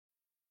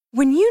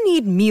When you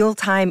need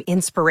mealtime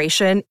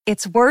inspiration,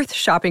 it's worth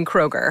shopping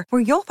Kroger,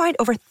 where you'll find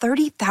over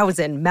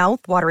 30,000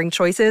 mouth-watering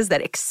choices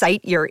that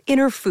excite your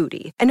inner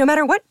foodie. And no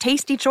matter what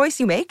tasty choice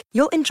you make,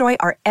 you'll enjoy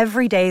our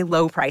everyday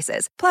low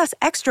prices, plus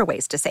extra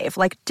ways to save,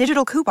 like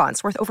digital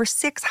coupons worth over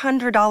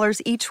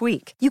 $600 each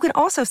week. You can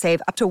also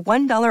save up to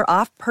 $1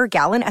 off per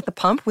gallon at the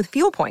pump with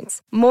fuel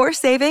points. More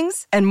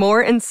savings and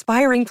more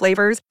inspiring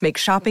flavors make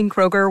shopping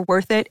Kroger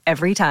worth it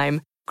every time.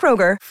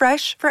 Kroger,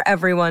 fresh for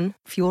everyone.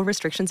 Fuel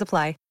restrictions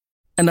apply.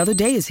 Another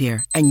day is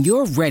here, and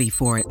you're ready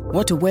for it.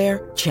 What to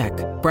wear? Check.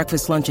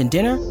 Breakfast, lunch, and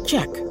dinner?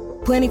 Check.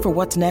 Planning for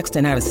what's next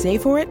and how to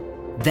save for it?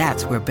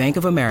 That's where Bank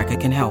of America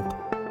can help.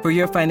 For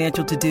your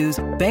financial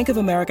to-dos, Bank of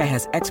America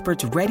has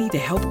experts ready to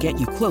help get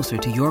you closer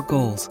to your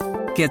goals.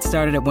 Get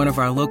started at one of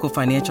our local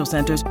financial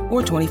centers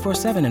or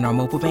 24/7 in our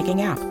mobile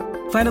banking app.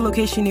 Find a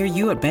location near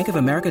you at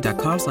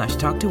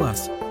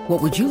bankofamerica.com/talktous.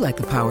 What would you like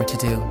the power to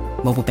do?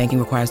 Mobile banking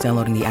requires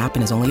downloading the app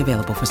and is only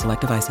available for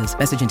select devices.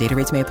 Message and data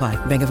rates may apply.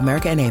 Bank of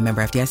America N.A.,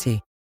 member FDIC.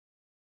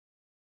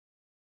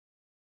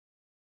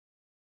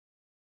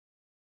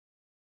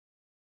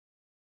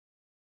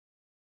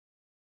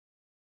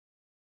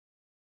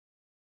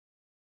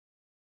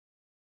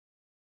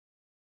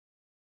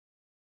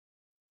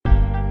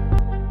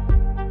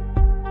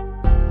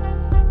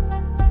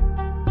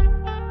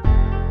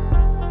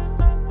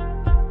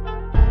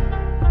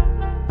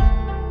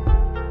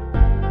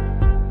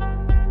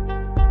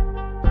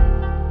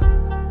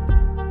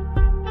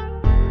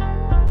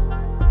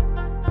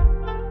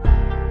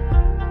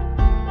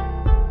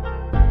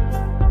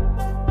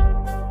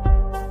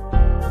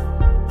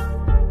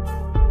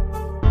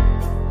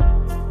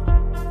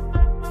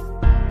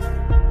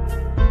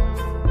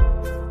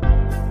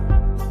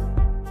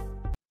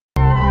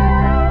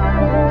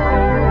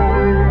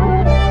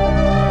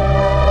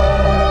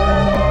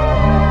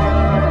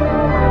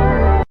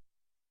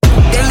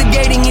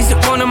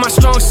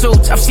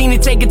 I've seen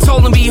it take a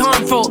toll and be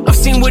harmful. I've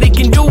seen what it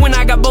can do when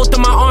I got both of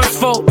my arms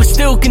full, but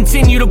still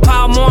continue to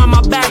pile more on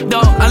my back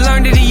though. I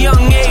learned at a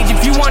young age,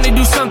 if you want to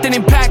do something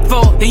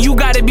impactful, then you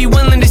gotta be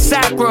willing to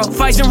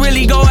sacrifice and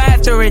really go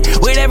after it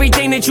with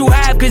everything that you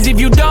have, cause if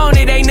you don't,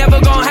 it ain't never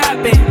gonna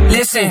happen.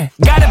 Listen,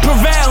 gotta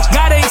prevail,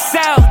 gotta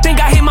excel. Think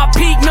I hit my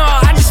peak? No,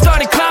 I just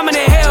started climbing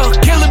the hill.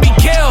 Kill or be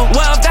killed.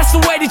 Well, if that's the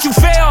way that you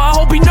feel, I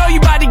hope you know you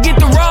about to get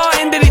the raw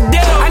end of the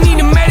deal. I need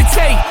to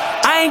meditate,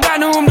 I ain't got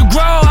no room to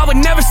grow, I would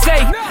never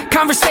say.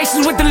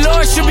 Conversations with the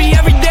Lord should be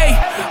every day.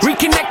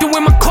 Reconnecting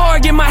with my core,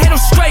 get my head on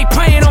straight.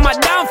 Praying on my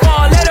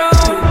downfall, let him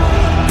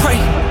pray.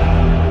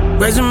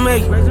 Resume,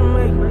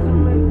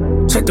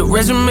 check the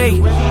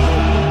resume.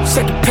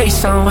 Set the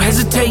pace, I don't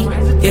hesitate.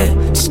 Yeah,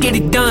 just get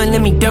it done,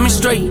 let me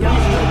demonstrate.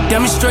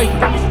 Demonstrate,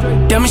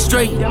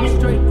 demonstrate.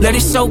 Let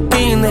it soak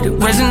in, let it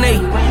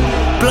resonate.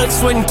 Blood,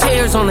 sweat, and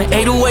tears on the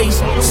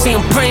 808s. See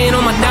him praying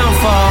on my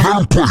downfall. Let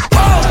him pray.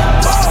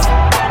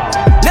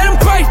 Let him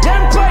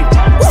pray.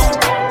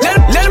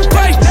 Let him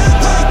pray.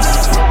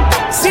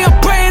 See him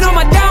praying on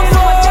my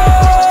downfall.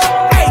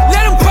 Hey,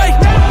 let him pray.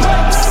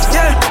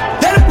 Yeah,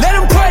 let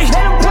him pray.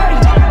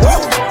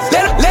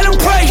 Let him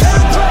pray.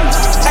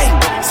 Hey,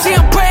 see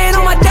him praying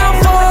on my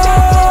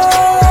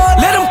downfall.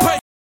 Let him pray.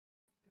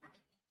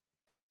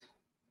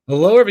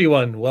 Hello,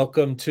 everyone.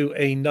 Welcome to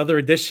another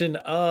edition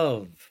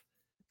of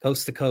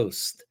Coast to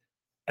Coast,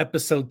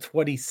 episode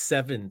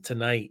 27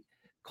 tonight,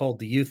 called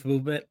The Youth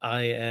Movement.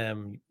 I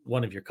am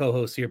one of your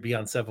co-hosts here,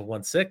 Beyond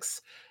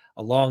 716.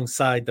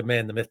 Alongside the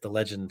man, the myth, the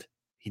legend.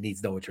 He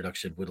needs no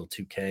introduction, Whittle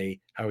 2K.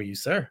 How are you,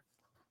 sir?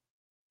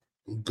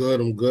 I'm good.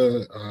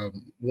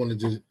 Wanted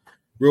to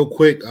real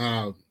quick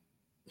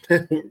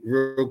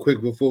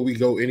before we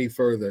go any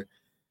further.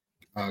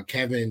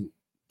 Kevin,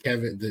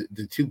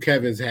 the two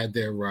Kevins had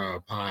their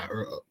pod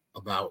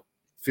about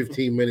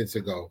 15 minutes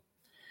ago.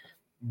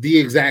 The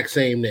exact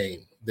same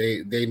name.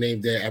 They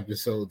named their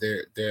episode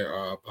their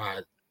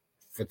pod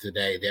for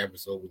today. The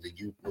episode was The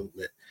Youth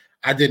Movement.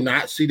 I did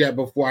not see that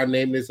before I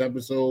named this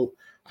episode.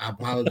 I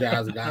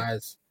apologize,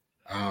 guys.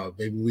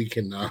 Maybe we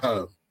can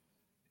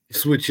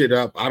switch it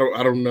up. I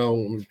don't know.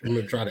 I'm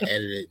gonna try to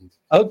edit it and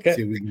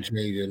see if we can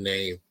change the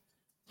name.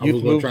 I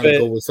was gonna try to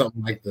go with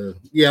something like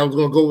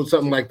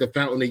the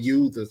Fountain of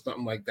Youth or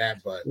something like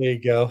that. But there you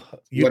go.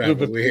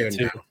 Whatever. We're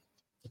here now.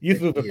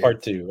 Youth Movement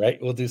Part 2, right?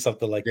 We'll do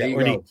something like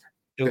that.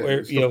 We'll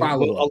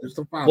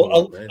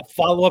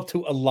follow up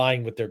to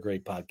align with their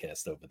great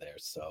podcast over there.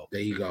 So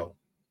there you go.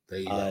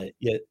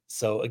 Yeah.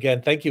 So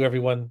again, thank you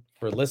everyone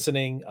for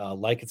listening.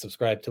 Like and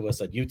subscribe to us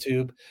on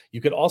YouTube.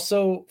 You can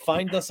also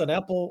find us on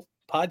Apple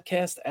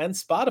Podcast and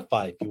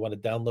Spotify if you want to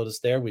download us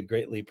there. We'd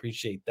greatly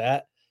appreciate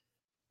that.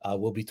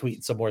 We'll be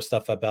tweeting some more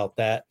stuff about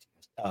that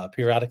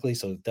periodically,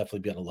 so definitely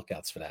be on the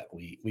lookouts for that.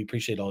 We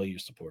appreciate all your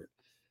support.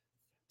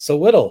 So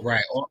Whittle,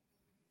 right?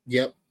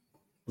 Yep.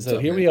 So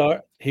here we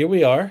are.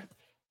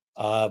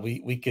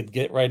 We could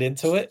get right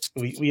into it.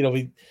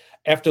 We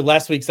after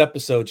last week's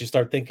episode, you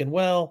start thinking,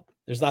 well,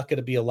 there's not going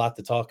to be a lot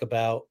to talk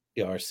about.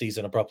 Our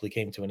season abruptly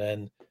came to an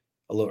end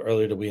a little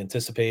earlier than we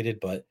anticipated,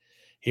 but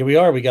here we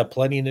are. We got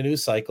plenty in the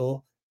news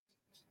cycle.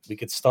 we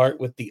could start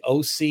with the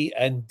OC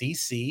and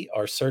DC.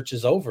 Our search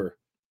is over,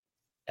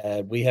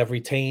 and we have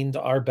retained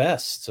our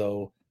best.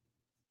 So,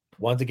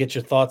 wanted to get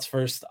your thoughts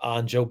first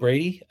on Joe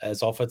Brady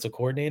as offensive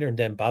coordinator, and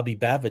then Bobby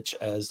Bavich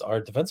as our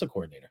defensive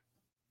coordinator.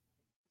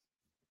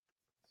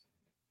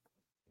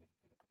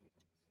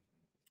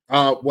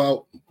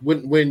 Well,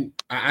 when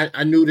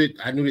I knew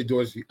that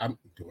Dorsey,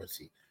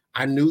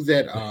 I knew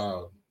that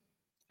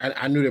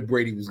I knew that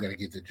Brady was going to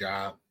get the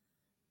job,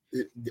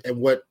 and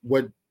what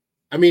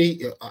I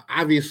mean,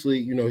 obviously,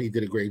 you know, he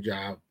did a great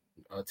job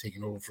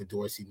taking over for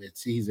Dorsey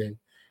midseason.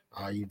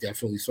 You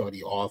definitely saw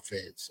the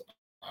offense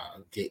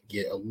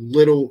get a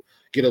little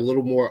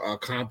more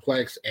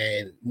complex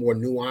and more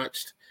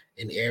nuanced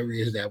in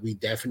areas that we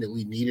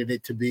definitely needed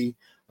it to be.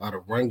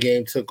 The run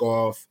game took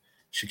off.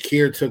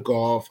 Shakir took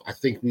off. I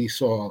think we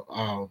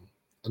saw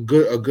a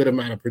good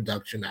amount of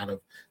production out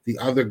of the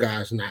other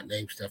guys not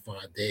named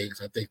Stephon Diggs.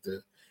 I think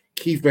the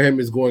key for him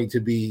is going to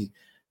be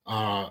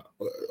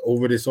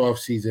over this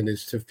offseason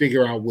is to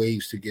figure out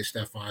ways to get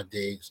Stephon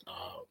Diggs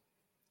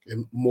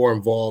more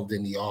involved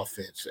in the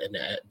offense, and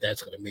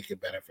that's going to make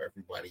it better for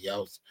everybody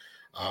else.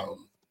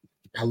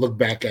 I look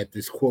back at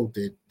this quote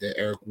that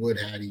Eric Wood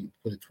had. He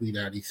put a tweet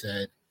out. He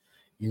said,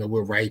 you know,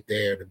 we're right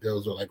there. The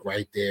Bills are like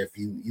right there. If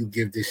you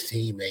give this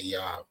team a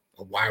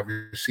wide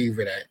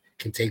receiver that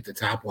can take the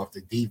top off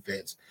the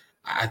defense,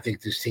 I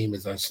think this team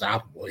is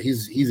unstoppable.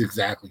 He's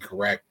exactly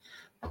correct.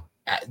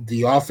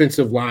 The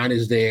offensive line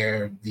is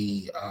there.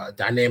 The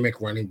dynamic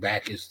running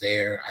back is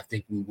there. I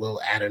think we will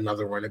add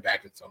another running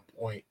back at some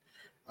point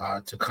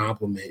to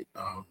complement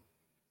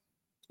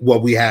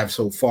what we have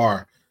so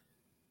far.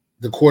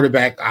 The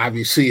quarterback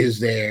obviously is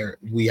there.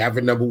 We have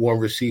a number one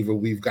receiver.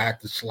 We've got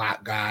the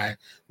slot guy.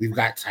 We've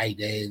got tight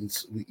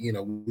ends.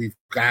 We've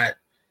got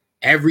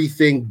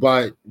everything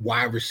but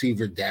wide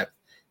receiver depth.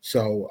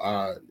 So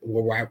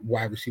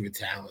wide receiver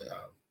talent.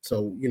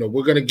 So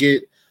we're gonna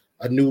get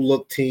a new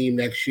look team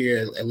next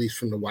year, at least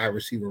from the wide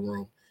receiver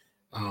room.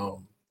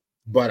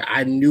 But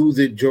I knew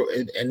that Joe,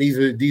 and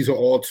these are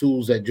all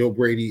tools that Joe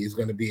Brady is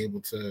going to be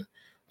able to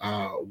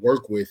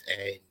work with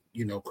and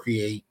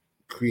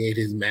create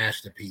his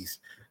masterpiece.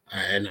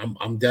 And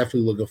I'm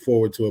definitely looking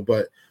forward to it.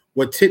 But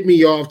what tipped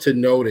me off to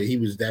know that he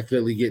was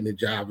definitely getting the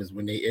job is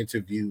when they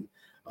interviewed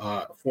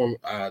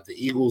the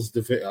Eagles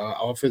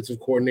offensive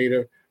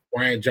coordinator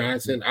Ryan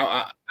Johnson.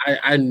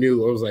 I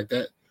knew. I was like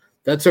that.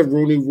 That's a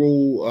Rooney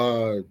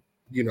Rule.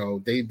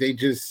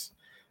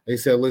 They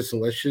said, listen,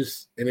 let's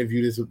just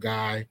interview this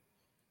guy.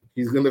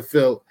 He's gonna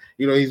fill.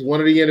 He's one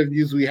of the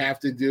interviews we have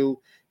to do.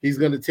 He's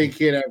gonna take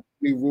care of that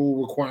Rooney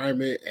Rule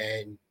requirement,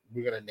 and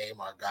we're gonna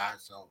name our guy.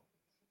 So,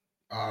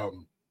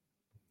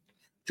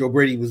 Joe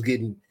Brady was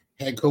getting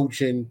head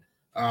coaching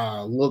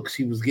looks.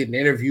 He was getting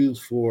interviews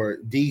for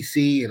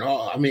DC and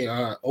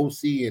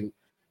OC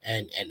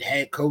and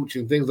head coach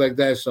and things like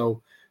that.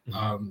 So,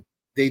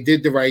 they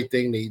did the right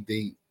thing.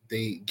 They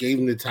gave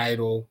him the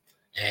title,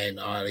 and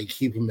they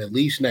keep him at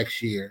least next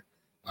year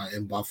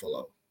in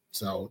Buffalo.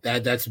 So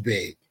that's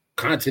big.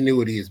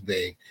 Continuity is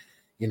big.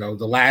 The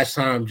last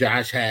time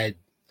Josh had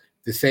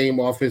the same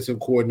offensive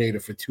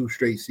coordinator for 2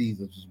 straight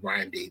seasons was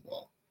Brian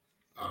Daboll.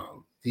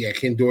 He had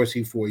Ken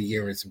Dorsey for a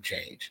year and some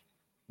change,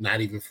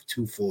 not even for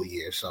 2 full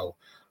years. So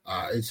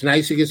it's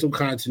nice to get some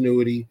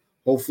continuity.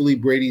 Hopefully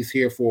Brady's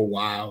here for a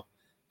while,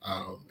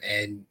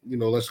 and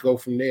let's go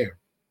from there.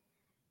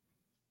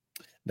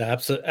 No,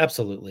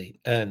 absolutely.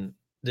 And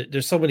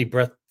there's so many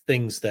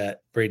things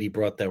that Brady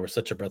brought that were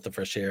such a breath of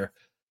fresh air,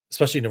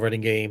 especially in the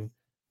running game,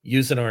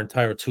 using our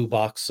entire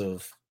toolbox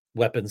of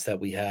weapons that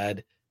we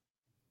had.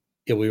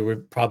 We were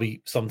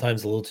probably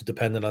sometimes a little too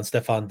dependent on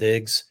Stephon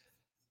Diggs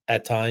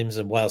at times.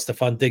 And while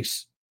Stephon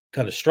Diggs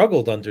kind of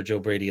struggled under Joe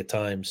Brady at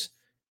times,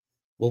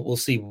 we'll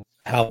see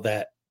how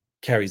that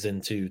carries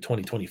into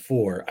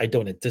 2024. I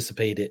don't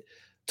anticipate it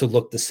to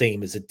look the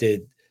same as it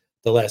did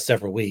the last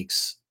several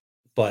weeks,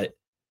 but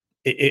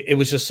it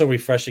was just so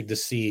refreshing to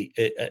see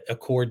a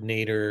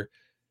coordinator,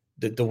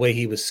 the way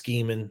he was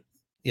scheming,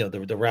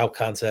 the route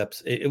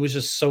concepts. It was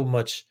just so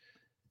much,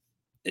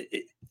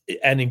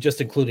 and just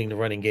including the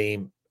running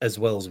game as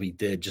well as we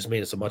did, just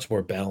made us a much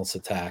more balanced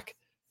attack.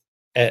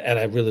 And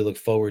I really look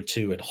forward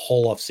to a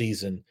whole off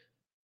season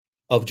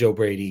of Joe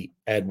Brady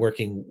and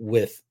working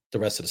with the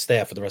rest of the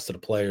staff, for the rest of the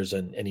players,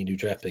 and any new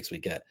draft picks we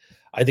get.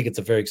 I think it's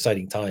a very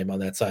exciting time on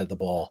that side of the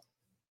ball.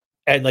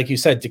 And like you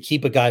said, to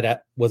keep a guy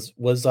that was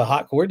a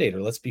hot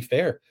coordinator, let's be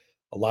fair.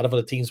 A lot of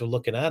other teams were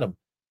looking at him.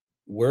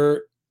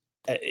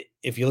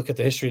 If you look at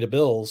the history of the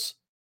Bills,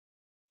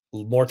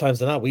 more times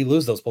than not, we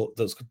lose those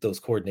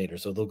coordinators,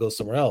 so they'll go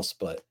somewhere else.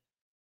 But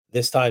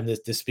this time,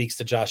 this speaks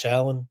to Josh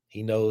Allen.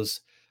 He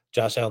knows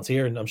Josh Allen's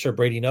here, and I'm sure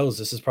Brady knows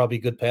this is probably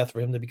a good path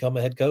for him to become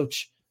a head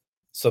coach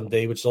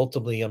someday, which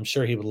ultimately I'm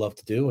sure he would love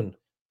to do. And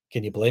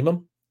can you blame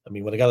him? I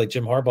mean, when a guy like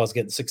Jim Harbaugh is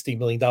getting $16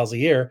 million a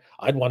year,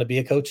 I'd want to be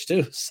a coach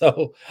too.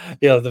 So,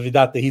 not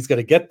that he's going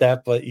to get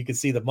that, but you can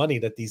see the money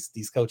that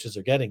these coaches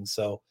are getting.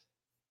 So,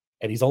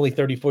 and he's only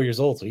 34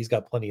 years old, so he's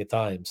got plenty of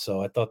time. So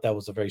I thought that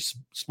was a very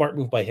smart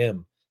move by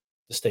him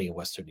to stay in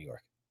Western New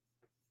York.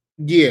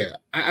 Yeah,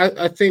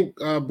 I think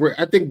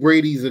I think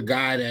Brady's a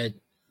guy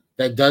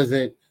that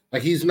doesn't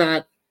like he's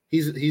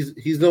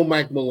no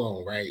Mike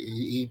Malone, right?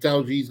 He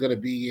tells you he's going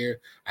to be here.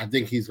 I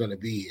think he's going to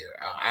be here.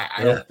 I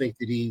Yeah. don't think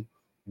that he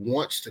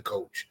wants to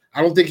coach.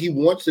 I don't think he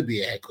wants to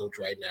be a head coach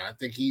right now. I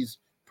think he's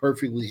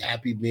perfectly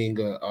happy being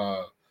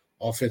a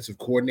offensive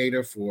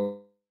coordinator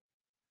for.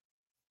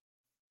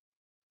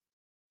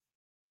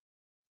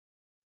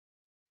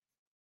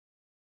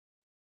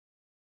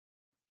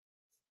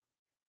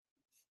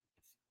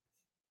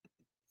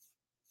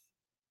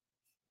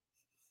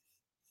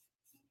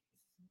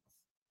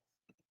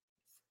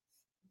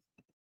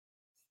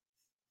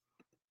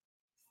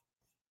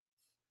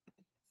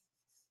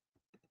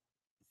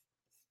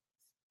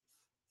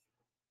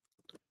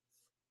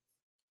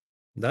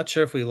 Not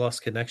sure if we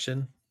lost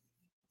connection.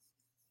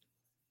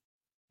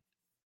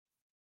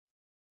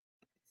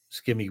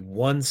 Just give me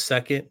 1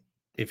 second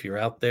if you're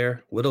out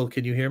there. Whittle,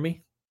 can you hear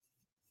me?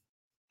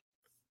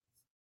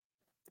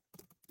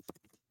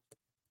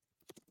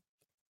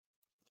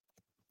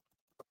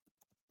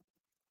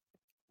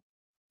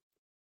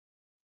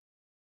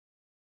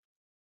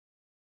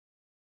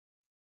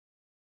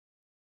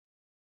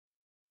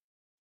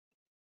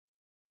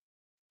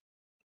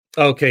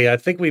 Okay, I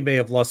think we may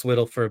have lost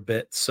Whittle for a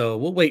bit, so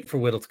we'll wait for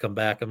Whittle to come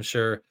back. I'm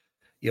sure,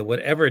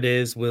 whatever it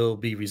is will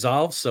be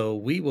resolved. So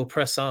we will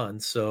press on.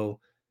 So,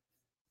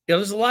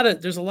 there's a lot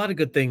of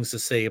good things to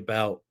say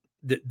about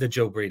the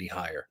Joe Brady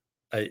hire.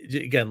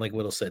 Again, like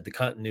Whittle said, the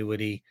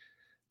continuity,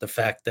 the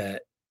fact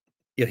that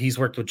he's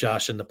worked with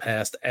Josh in the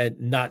past, and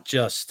not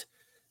just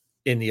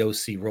in the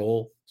OC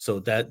role. So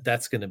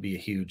that's going to be a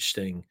huge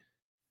thing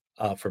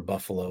for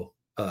Buffalo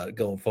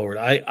going forward.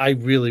 I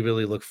really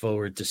really look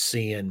forward to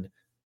seeing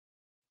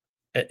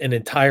an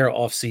entire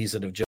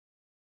offseason of Joe.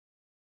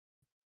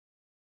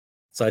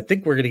 So I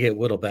think we're going to get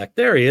Whittle back.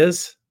 There he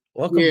is.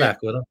 Welcome Yeah.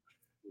 back, Whittle.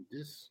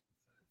 This,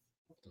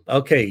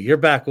 Okay, you're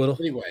back, Whittle.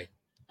 Anyway,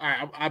 all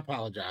right. I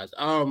apologize.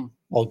 All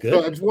good.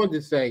 So I just wanted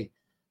to say,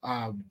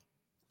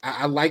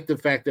 I like the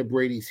fact that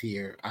Brady's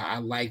here. I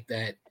like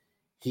that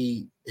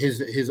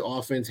his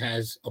offense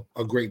has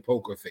a great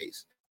poker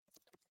face.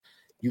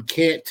 You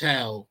can't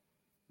tell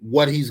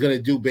what he's going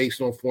to do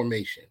based on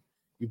formation.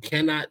 You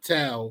cannot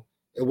tell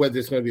whether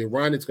it's going to be a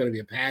run, it's going to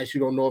be a pass.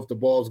 You don't know if the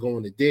ball's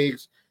going to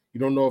Diggs. You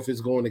don't know if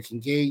it's going to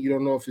Kincaid. You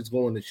don't know if it's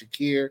going to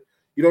Shakir.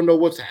 You don't know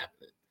what's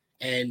happening.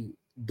 And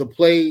the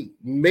play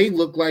may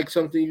look like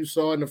something you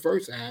saw in the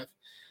first half.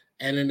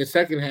 And in the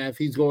second half,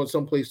 he's going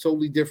someplace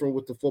totally different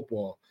with the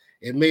football.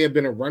 It may have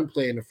been a run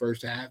play in the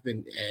first half.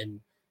 And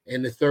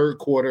in the third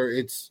quarter,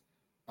 it's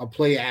a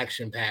play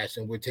action pass,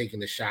 and we're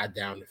taking a shot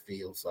down the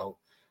field. So,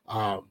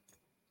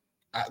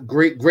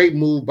 great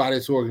move by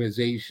this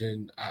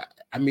organization.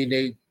 I mean,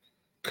 they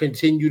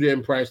continue to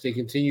impress. They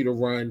continue to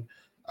run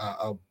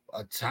a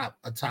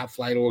top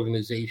flight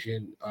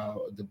organization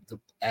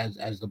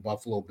as the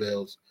Buffalo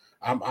Bills.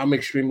 I'm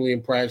extremely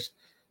impressed.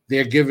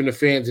 They're giving the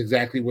fans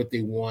exactly what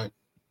they want,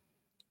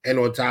 and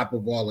on top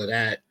of all of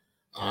that,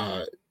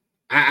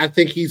 I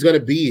think he's going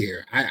to be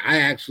here. I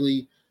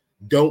actually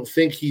don't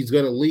think he's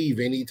going to leave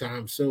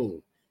anytime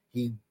soon.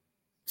 He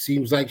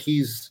seems like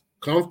he's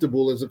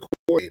comfortable as a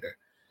coordinator,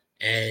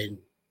 and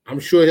I'm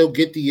sure he'll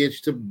get the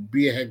itch to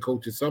be a head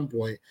coach at some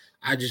point.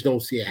 I just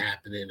don't see it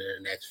happening in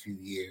the next few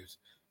years,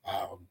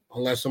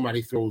 unless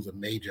somebody throws a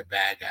major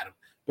bag at him.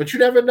 But you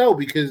never know,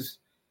 because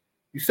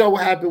you saw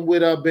what happened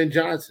with Ben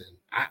Johnson.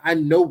 I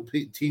know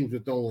teams were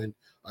throwing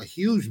a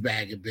huge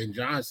bag at Ben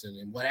Johnson,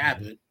 and what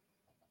happened?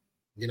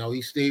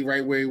 He stayed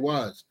right where he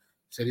was.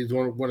 Said he's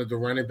wanted to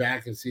run it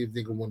back and see if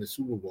they could win the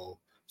Super Bowl.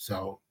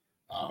 So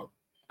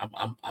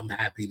I'm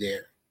happy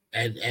there.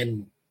 And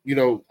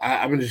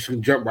I'm just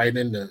gonna jump right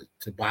into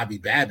Bobby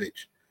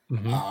Babich.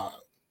 Mm-hmm.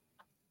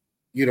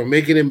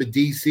 Making him a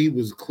DC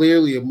was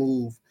clearly a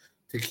move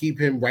to keep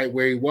him right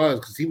where he was,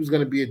 because he was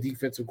going to be a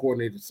defensive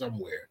coordinator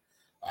somewhere.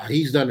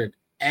 He's done an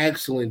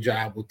excellent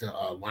job with the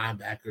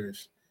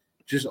linebackers.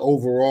 Just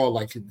overall,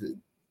 like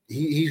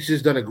he's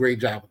just done a great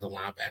job with the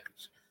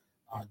linebackers.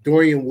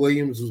 Dorian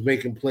Williams was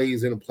making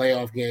plays in a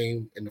playoff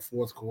game in the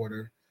fourth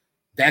quarter.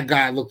 That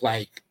guy looked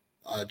like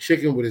a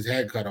chicken with his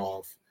head cut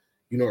off,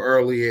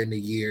 earlier in the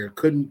year.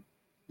 Couldn't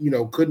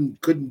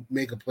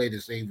make a play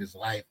to save his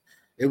life.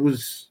 It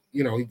was,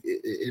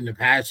 in the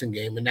passing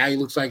game. And now he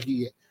looks like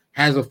he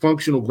has a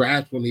functional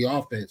grasp on the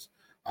offense.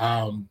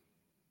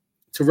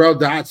 Terrell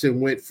Dotson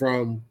went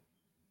from,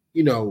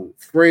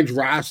 fringe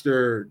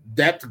roster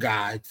depth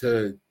guy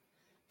to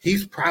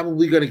he's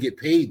probably going to get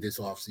paid this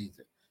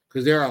offseason,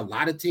 because there are a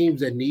lot of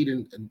teams that need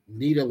a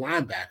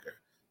linebacker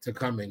to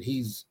come in.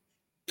 He's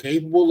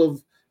capable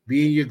of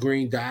being your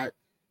green dot.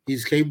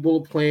 He's capable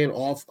of playing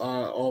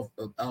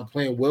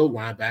playing will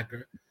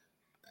linebacker.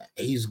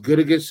 He's good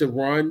against the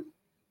run.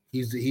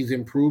 He's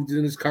improved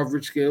in his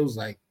coverage skills.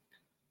 Like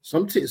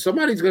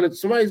somebody's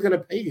gonna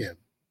pay him.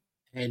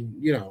 And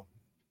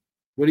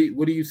what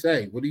do you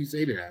say? What do you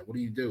say to that? What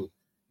do you do?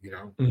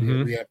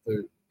 Mm-hmm. We have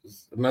to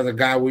another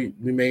guy we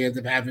may end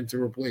up having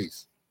to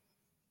replace.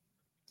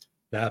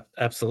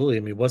 Absolutely.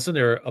 I mean, wasn't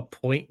there a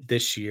point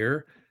this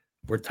year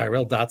where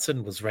Tyrell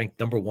Dotson was ranked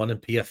number 1 in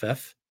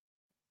PFF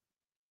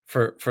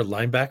for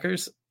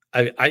linebackers.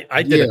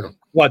 I did a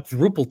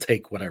quadruple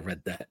take when I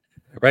read that.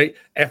 Right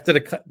after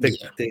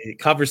the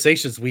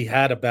conversations we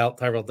had about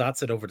Tyrell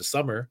Dotson over the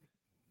summer,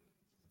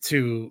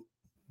 to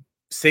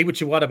say what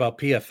you want about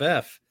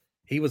PFF,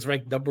 he was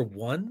ranked number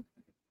 1.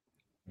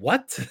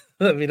 What?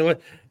 I mean,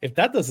 if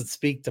that doesn't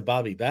speak to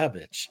Bobby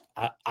Babich,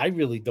 I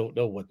really don't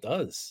know what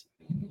does.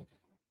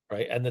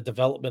 Right, and the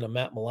development of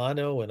Matt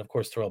Milano and of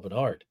course Terrell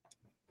Bernard.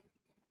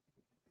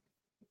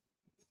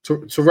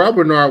 Terrell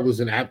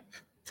Bernard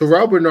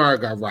Terrell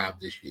Bernard got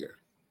robbed this year.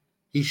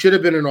 He should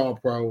have been an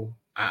All-Pro.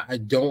 I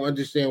don't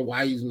understand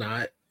why he's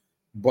not,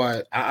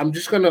 but I'm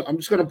just gonna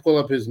pull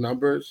up his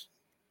numbers,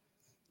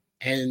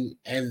 and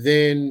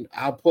then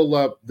I'll pull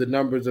up the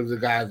numbers of the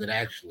guys that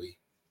actually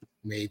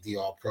made the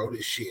All-Pro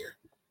this year,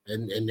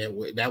 and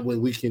that way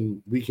we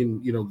can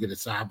get a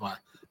side by.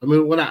 I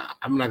mean,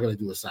 I'm not gonna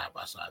do a side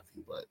by side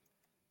view, but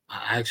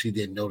I actually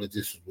didn't know that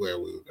this is where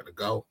we were gonna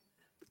go.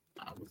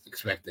 I was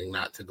expecting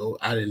not to go.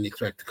 I didn't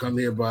expect to come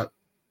here, but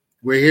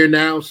we're here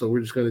now, so we're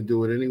just gonna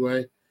do it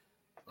anyway.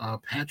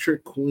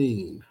 Patrick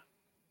Queen.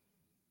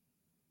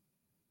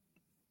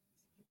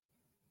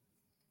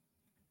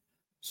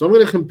 So I'm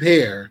going to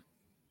compare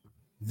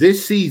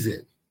this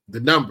season, the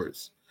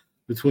numbers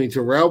between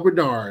Terrell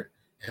Bernard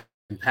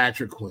and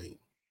Patrick Queen.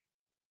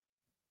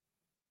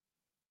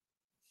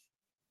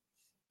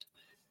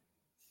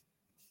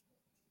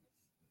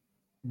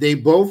 They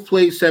both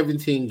played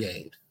 17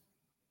 games.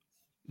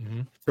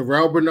 Mm-hmm.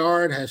 Terrell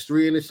Bernard has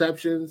 3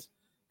 interceptions.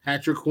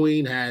 Patrick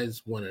Queen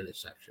has 1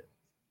 interception.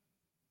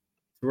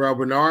 Terrell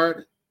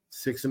Bernard,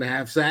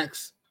 6.5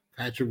 sacks.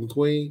 Patrick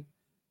Queen,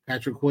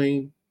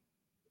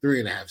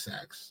 3.5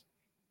 sacks.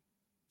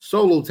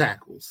 Solo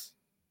tackles,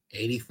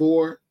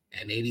 84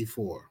 and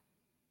 84.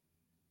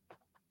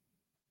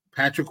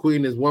 Patrick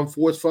Queen has 1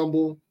 forced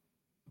fumble,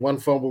 1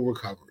 fumble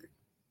recovery.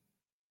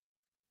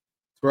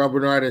 Terrell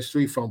Bernard has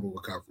 3 fumble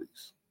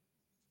recoveries.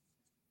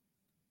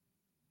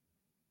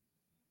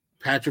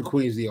 Patrick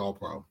Queen's the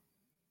All-Pro.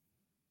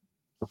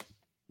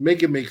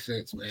 Make it make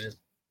sense, man.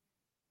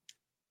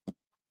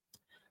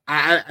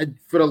 I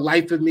for the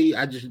life of me,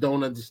 I just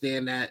don't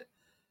understand that.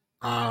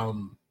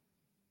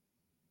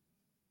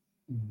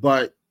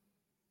 But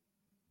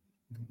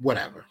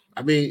whatever.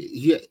 I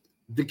mean,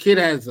 the kid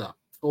has a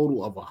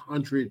total of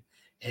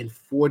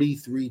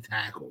 143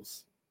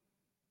 tackles.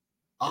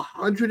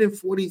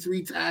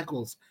 143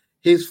 tackles.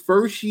 His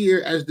first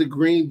year as the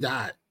Green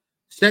Dot,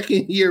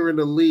 second year in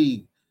the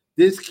league.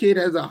 This kid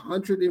has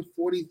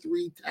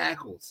 143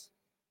 tackles.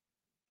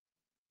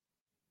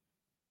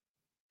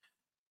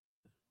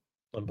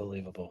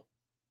 Unbelievable.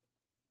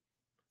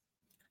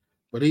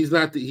 But he's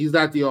not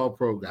the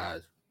All-Pro,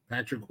 guys.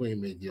 Patrick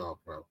Queen made the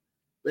All-Pro.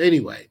 But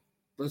anyway,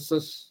 let's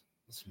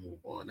move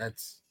on.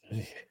 It's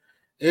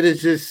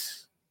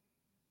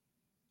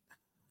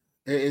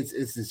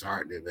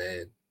disheartening,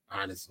 man.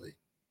 Honestly,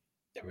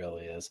 it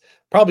really is.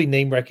 Probably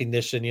name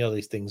recognition.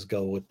 These things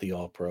go with the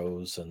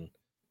All-Pros,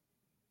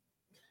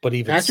 but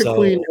even Patrick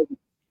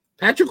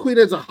Queen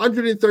has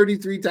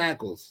 133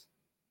 tackles.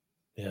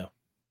 Yeah.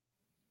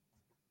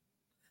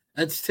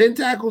 That's 10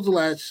 tackles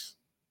less.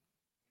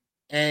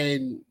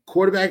 And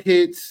quarterback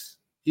hits,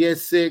 he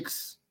has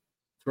 6.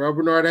 Terrell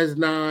Bernard has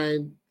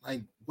 9.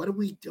 Like, what are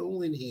we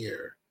doing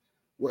here?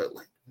 What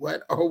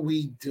are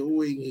we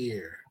doing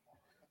here?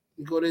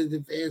 We go to the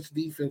advanced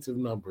defensive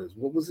numbers.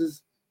 What was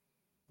his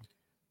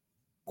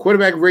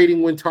quarterback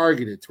rating when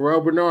targeted?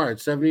 Terrell Bernard,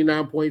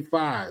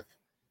 79.5.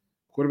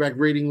 Quarterback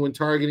rating when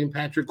targeting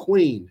Patrick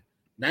Queen,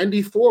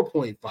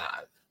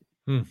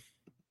 94.5.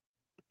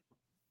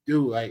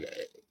 Dude,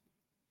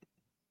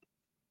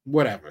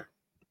 whatever.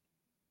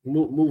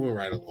 Moving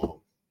right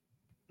along.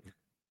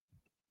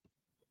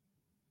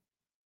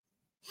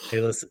 Hey,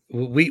 listen,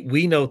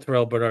 we know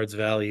Terrell Bernard's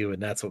value,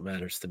 and that's what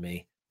matters to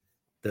me.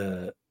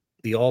 The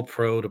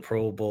All-Pro, the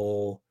Pro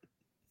Bowl,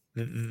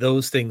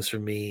 those things for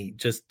me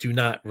just do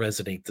not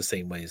resonate the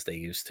same way as they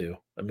used to.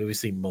 I mean, we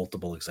see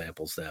multiple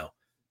examples now,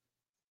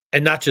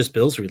 and not just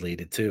Bills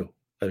related too.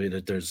 I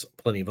mean, there's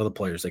plenty of other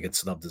players that get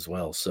snubbed as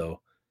well.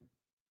 So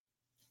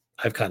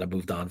I've kind of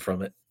moved on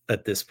from it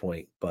at this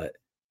point, but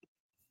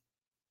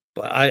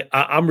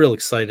I'm real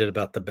excited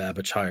about the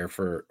Babich hire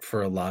for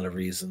a lot of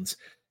reasons.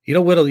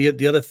 Whittle,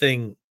 the other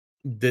thing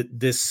that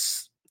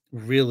this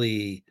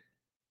really,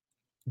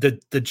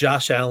 the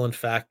Josh Allen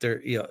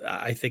factor,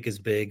 I think is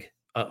big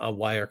on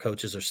why our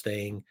coaches are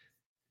staying.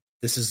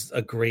 This is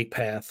a great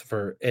path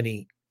for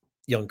any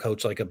young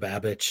coach like a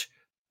Babich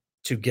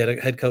to get a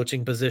head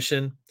coaching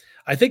position.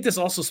 I think this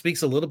also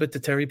speaks a little bit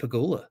to Terry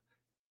Pegula.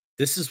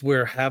 This is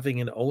where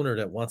having an owner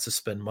that wants to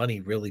spend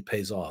money really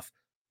pays off.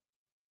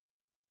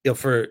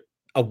 For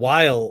a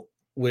while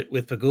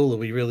with Pegula,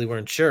 we really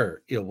weren't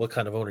sure, what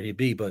kind of owner he'd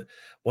be. But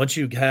once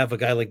you have a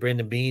guy like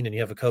Brandon Beane and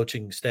you have a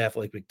coaching staff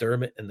like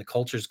McDermott and the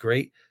culture's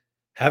great,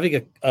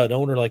 having an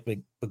owner like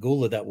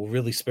Pegula that will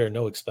really spare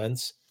no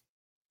expense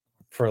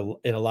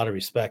in a lot of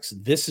respects,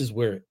 this is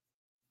where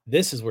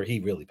he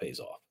really pays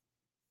off.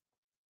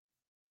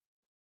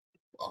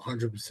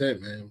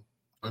 100%, man.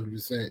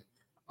 100%.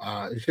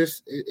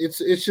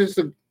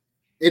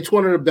 It's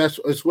one of the best.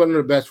 It's one of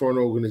the best run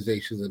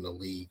organizations in the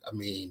league. I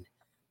mean,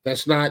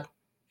 that's not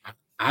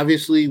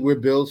obviously we're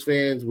Bills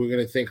fans. We're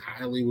gonna think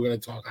highly. We're gonna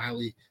talk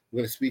highly. We're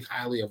gonna speak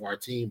highly of our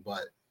team.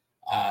 But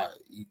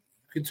you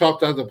can talk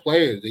to other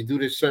players. They do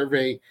this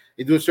survey.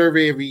 They do a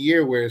survey every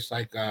year where it's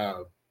like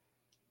where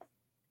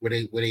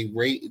they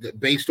rate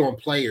based on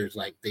players.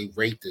 Like they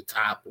rate the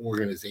top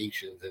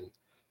organizations, and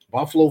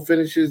Buffalo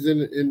finishes in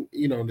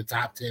the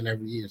top 10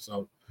 every year.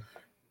 So.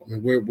 I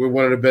mean, we're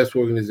one of the best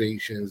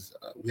organizations.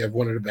 We have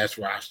one of the best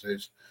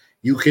rosters.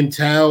 You can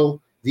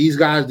tell these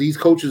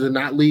coaches are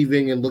not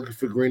leaving and looking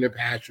for greener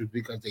pastures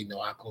because they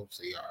know how close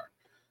they are.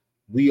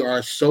 We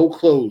are so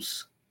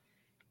close.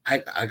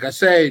 Like I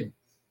said,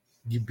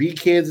 you beat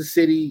Kansas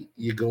City,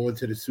 you're going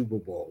to the Super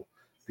Bowl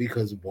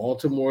because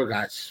Baltimore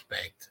got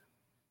spanked.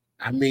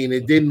 I mean,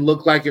 it didn't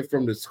look like it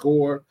from the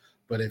score,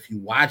 but if you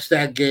watch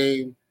that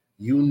game,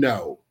 you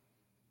know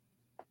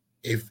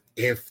if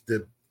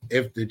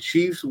the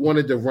Chiefs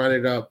wanted to run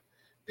it up,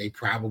 they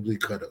probably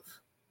could have.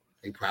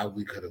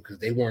 Because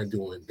they weren't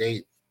doing.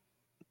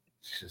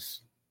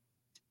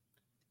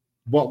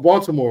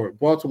 Baltimore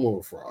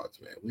were frauds,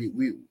 man.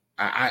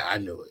 I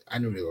knew it. I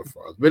knew they were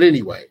frauds. But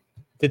anyway,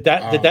 did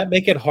that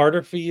make it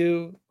harder for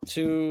you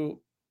to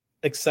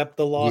accept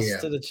the loss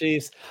to the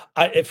Chiefs?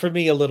 For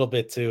me, a little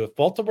bit too. If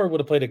Baltimore would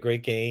have played a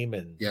great game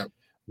and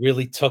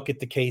really took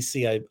it to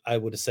KC, I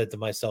would have said to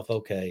myself,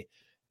 okay.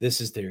 This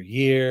is their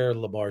year.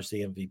 Lamar's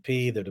the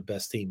MVP. They're the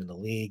best team in the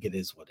league. It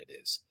is what it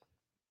is,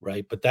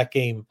 right? But that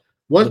game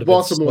once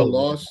Baltimore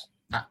lost,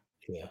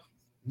 yeah.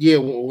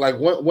 Like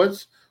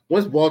once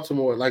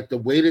Baltimore, like the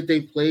way that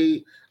they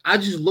played, I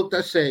just looked. I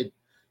said,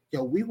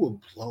 "Yo, we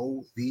will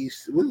blow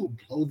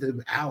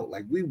them out.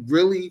 Like we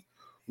really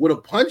would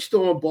have punched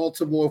on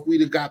Baltimore if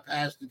we'd have got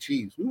past the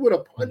Chiefs. We would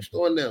have punched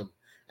on them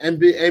and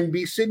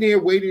be sitting here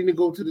waiting to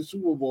go to the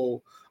Super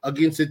Bowl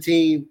against a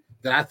team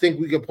that I think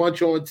we could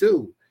punch on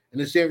too." And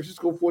the San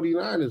Francisco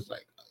 49ers,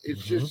 like,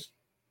 it's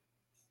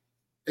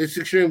it's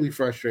extremely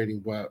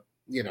frustrating, but,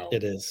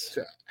 it is.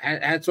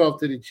 Hats off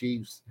to the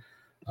Chiefs.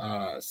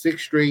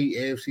 6 straight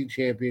AFC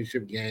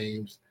championship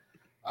games.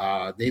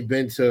 They've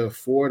been to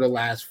 4 of the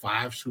last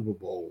 5 Super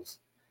Bowls,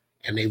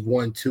 and they've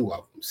won 2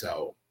 of them.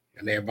 So,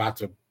 and they're about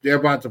to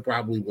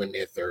probably win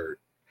their 3rd.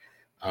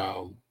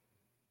 But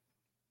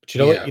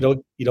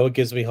what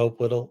gives me hope,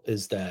 Whittle,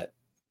 is that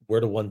we're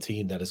the one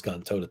team that has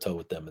gone toe-to-toe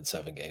with them in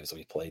 7 games that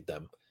we played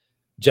them.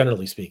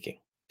 Generally speaking,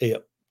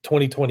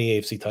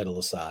 2020 AFC title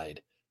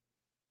aside,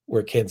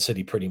 where Kansas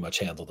City pretty much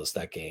handled us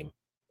that game,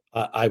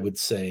 I would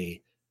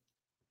say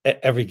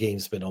every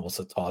game's been almost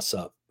a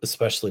toss-up,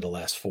 especially the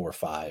last 4 or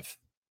 5.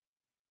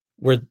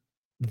 We're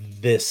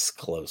this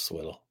close,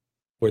 Whittle.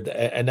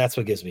 And that's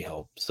what gives me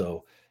hope.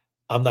 So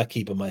I'm not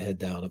keeping my head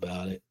down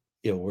about it.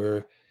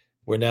 We're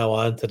now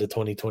on to the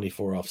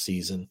 2024 off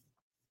season,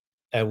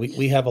 and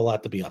we have a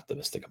lot to be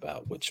optimistic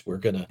about, which we're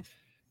gonna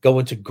go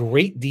into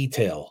great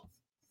detail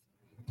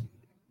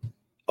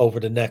over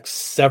the next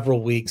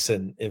several weeks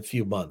and a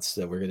few months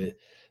that we're going to.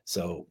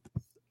 So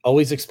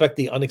always expect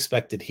the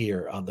unexpected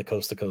here on the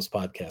Coast to Coast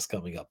podcast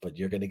coming up, but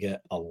you're going to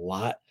get a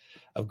lot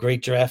of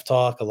great draft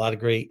talk, a lot of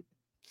great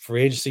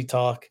free agency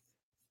talk.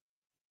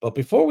 But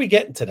before we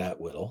get into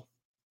that, Whittle,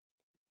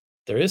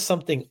 there is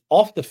something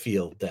off the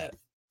field that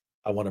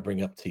I want to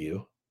bring up to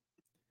you.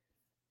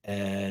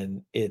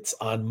 And it's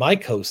on my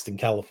coast in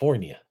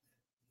California.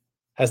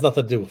 Has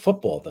nothing to do with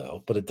football,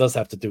 though, but it does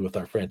have to do with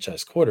our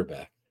franchise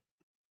quarterback.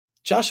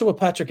 Joshua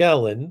Patrick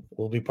Allen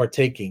will be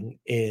partaking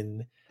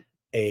in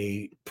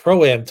a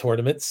Pro-Am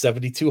tournament,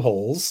 72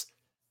 holes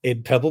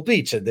in Pebble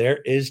Beach. And there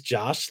is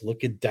Josh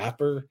looking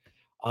dapper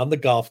on the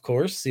golf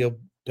course.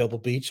 Pebble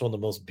Beach, one of the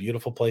most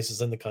beautiful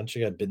places in the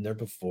country. I've been there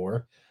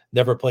before.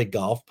 Never played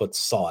golf, but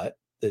saw it.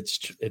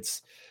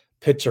 It's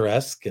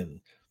picturesque.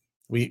 And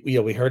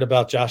we heard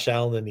about Josh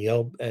Allen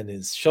and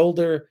his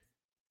shoulder.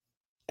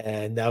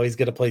 And now he's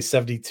going to play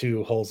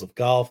 72 holes of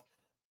golf.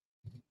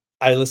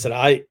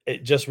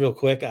 Just real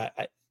quick,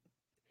 I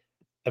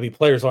mean,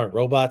 players aren't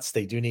robots.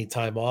 They do need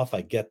time off.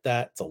 I get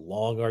that. It's a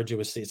long,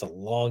 arduous season. It's a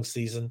long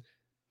season.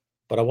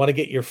 But I want to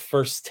get your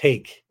first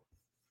take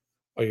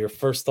or your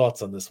first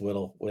thoughts on this,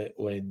 Whittle,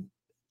 when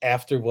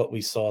after what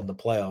we saw in the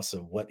playoffs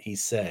and what he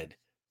said,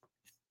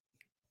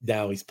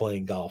 now he's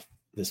playing golf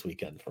this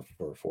weekend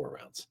for 4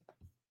 rounds.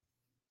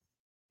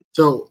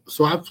 So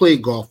I've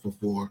played golf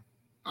before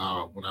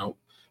when I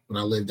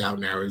lived out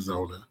in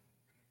Arizona.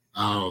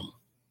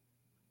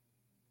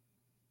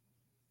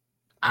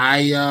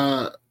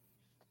 I've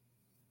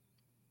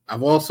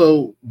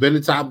also been to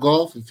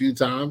Topgolf a few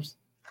times.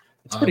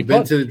 I've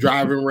been to the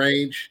driving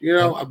range.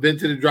 I've been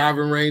to the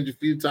driving range a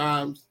few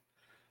times.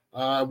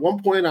 At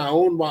one point, I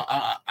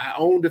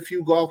owned a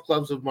few golf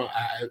clubs of my.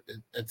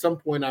 At some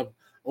point, I've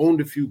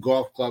owned a few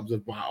golf clubs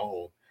of my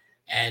own.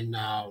 And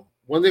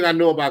one thing I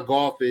know about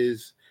golf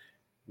is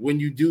when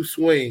you do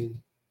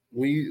swing,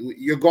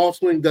 your golf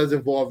swing does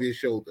involve your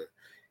shoulder.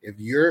 If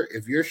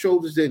your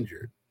shoulder's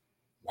injured,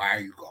 why are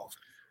you golfing?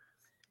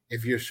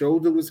 If your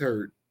shoulder was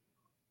hurt,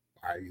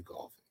 why are you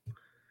golfing?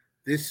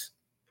 This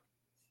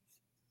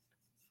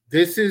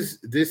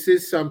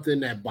is something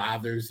that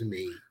bothers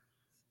me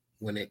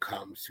when it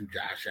comes to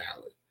Josh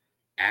Allen.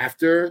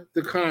 After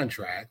the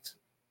contract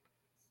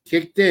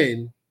kicked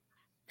in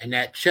and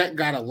that check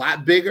got a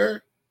lot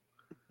bigger,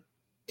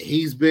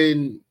 he's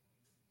been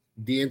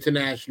the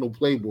international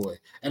playboy.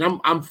 And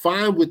I'm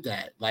fine with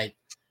that. Like,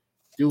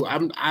 dude,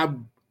 I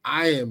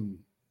am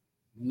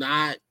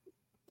not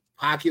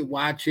pocket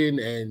watching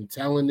and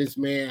telling this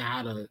man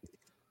how to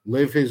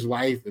live his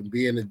life and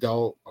be an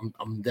adult.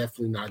 I'm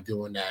definitely not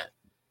doing that.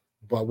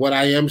 But what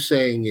I am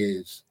saying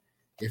is,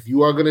 if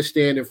you are going to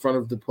stand in front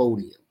of the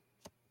podium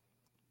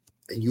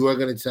and you are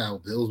going to tell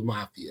Bills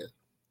Mafia,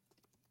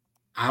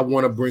 I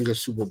want to bring a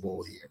Super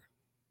Bowl here.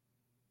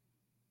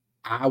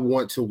 I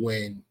want to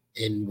win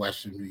in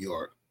Western New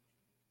York.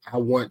 I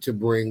want to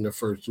bring the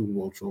first Super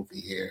Bowl trophy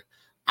here.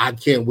 I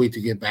can't wait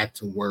to get back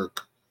to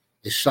work.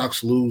 It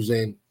sucks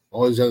losing,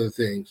 all these other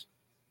things.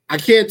 I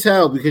can't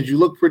tell because you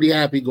look pretty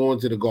happy going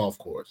to the golf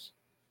course.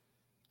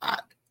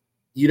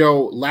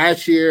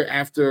 Last year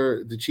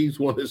after the Chiefs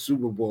won the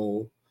Super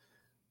Bowl,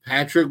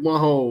 Patrick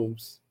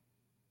Mahomes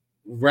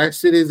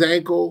rested his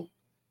ankle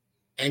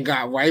and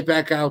got right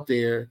back out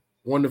there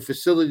on the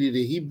facility that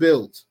he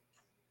built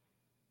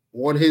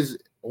on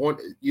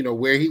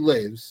where he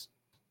lives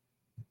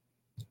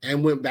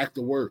and went back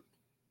to work.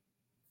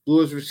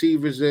 Flew his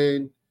receivers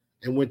in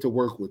and went to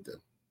work with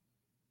them.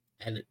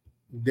 And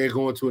they're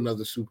going to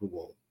another Super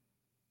Bowl.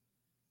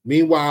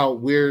 Meanwhile,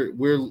 we're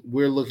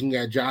looking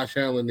at Josh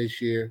Allen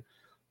this year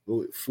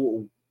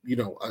for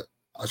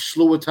a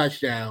slew of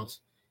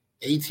touchdowns,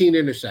 18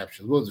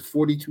 interceptions. What was it?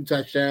 42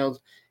 touchdowns,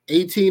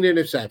 18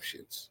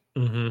 interceptions.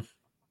 Mm-hmm.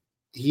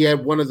 He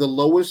had one of the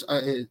lowest.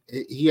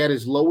 He had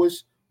his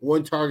lowest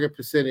on-target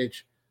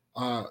percentage,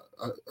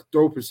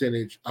 throw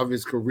percentage of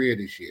his career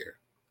this year.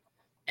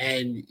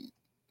 And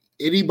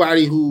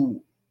anybody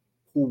who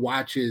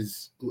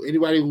watches,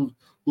 anybody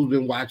who's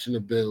been watching the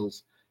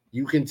Bills,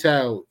 you can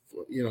tell.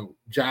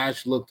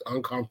 Josh looked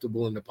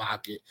uncomfortable in the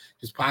pocket.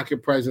 His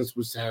pocket presence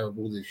was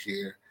terrible this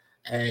year,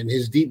 and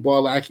his deep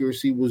ball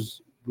accuracy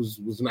was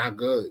not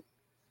good.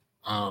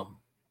 And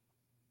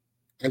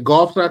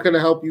golf's not going to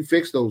help you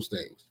fix those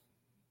things,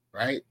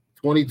 right?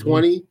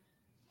 2020,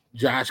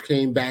 Josh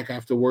came back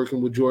after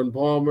working with Jordan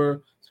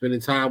Palmer,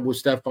 spending time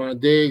with Stephon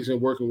Diggs and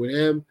working with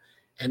him,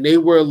 and they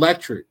were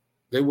electric.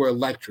 They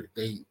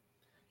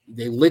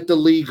lit the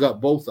league up,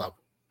 both of them.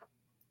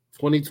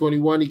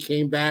 2021, he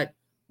came back,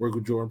 worked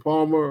with Jordan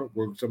Palmer,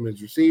 worked with some of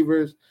his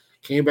receivers,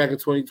 came back in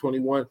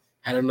 2021,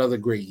 had another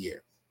great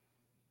year.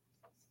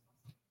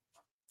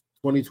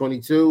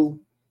 2022,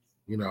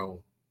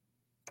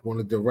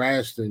 wanted to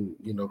rest and,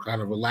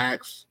 kind of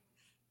relax.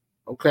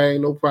 Okay,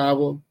 no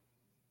problem.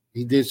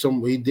 He did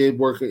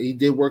work in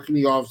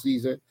the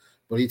offseason,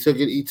 but he took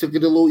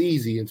it a little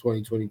easy in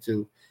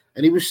 2022.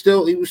 And he was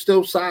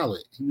still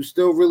solid. He was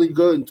still really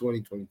good in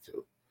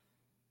 2022.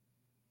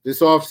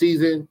 This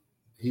offseason,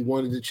 he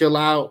wanted to chill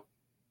out,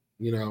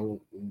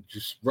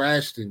 just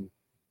rest and,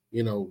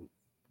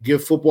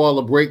 give football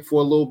a break for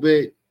a little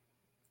bit.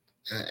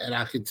 And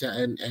I could tell,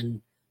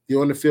 and the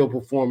on the field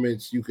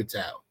performance, you could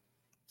tell.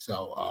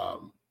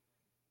 So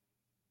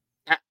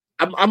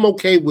I'm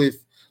okay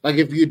with, like,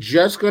 if you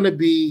just want to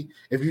be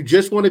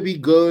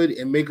good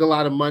and make a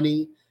lot of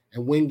money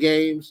and win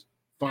games,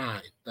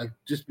 fine. Like,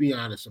 just be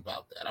honest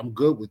about that. I'm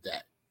good with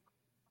that.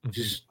 Mm-hmm.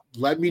 Just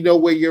let me know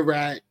where you're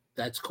at.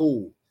 That's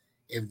cool.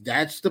 If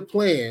that's the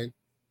plan,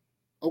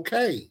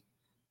 okay.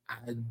 I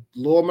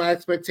lower my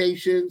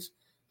expectations.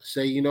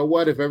 Say, you know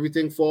what? If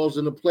everything falls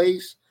into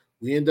place,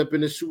 we end up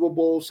in the Super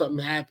Bowl,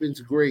 something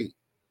happens, great.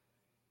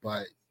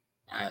 But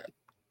I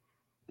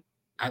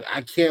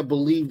can't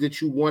believe that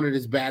you want it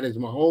as bad as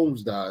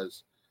Mahomes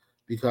does,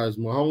 because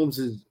Mahomes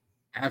is,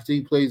 after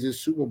he plays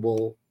his Super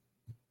Bowl,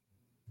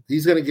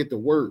 he's going to get the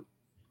work.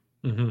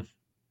 Mm-hmm.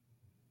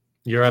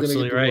 You're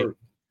absolutely right.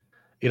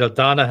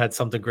 Donna had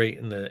something great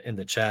in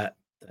the chat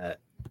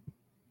that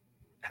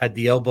had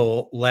the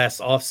elbow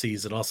last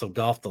offseason, also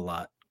golfed a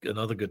lot.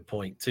 Another good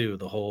point too.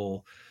 The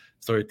whole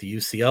story at the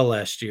UCL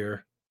last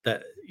year.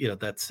 That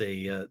that's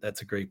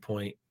a great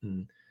point.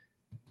 And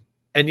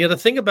the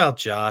thing about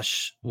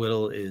Josh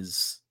Whittle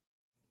is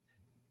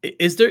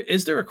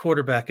there a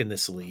quarterback in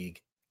this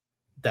league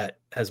that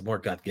has more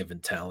God-given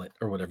talent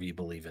or whatever you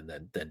believe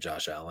in than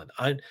Josh Allen?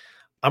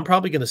 I'm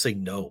probably going to say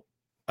no.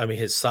 I mean,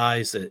 his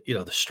size, the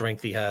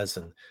strength he has,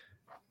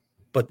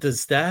 but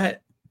does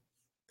that,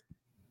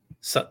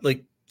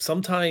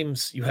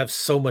 sometimes you have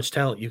so much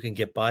talent you can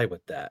get by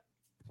with that,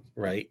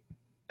 right?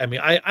 I mean,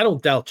 I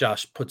don't doubt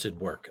Josh puts in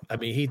work. I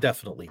mean, he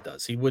definitely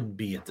does. He wouldn't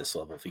be at this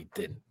level if he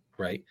didn't,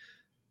 right?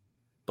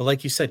 But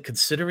like you said,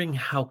 considering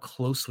how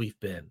close we've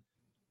been.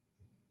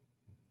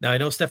 Now, I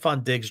know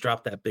Stephon Diggs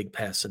dropped that big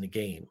pass in the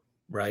game,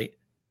 right?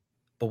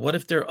 But what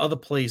if there are other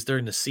plays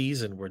during the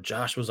season where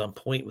Josh was on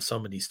point with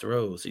some of these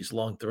throws, these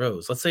long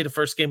throws? Let's say the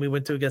first game we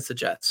went to against the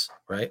Jets,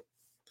 right?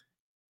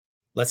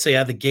 Let's say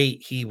out of the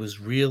gate, he was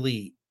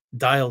really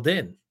dialed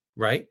in,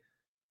 right?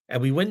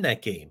 And we win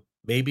that game.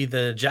 Maybe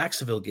the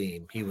Jacksonville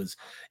game, he was,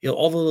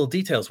 all the little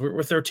details. We're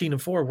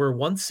 13-4, we're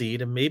 1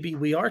 seed, and maybe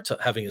we are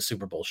having a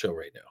Super Bowl show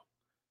right now.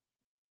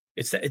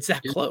 It's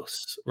that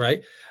close,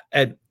 right?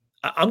 And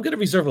I'm going to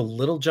reserve a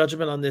little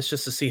judgment on this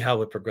just to see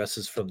how it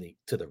progresses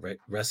to the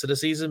rest of the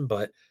season.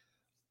 But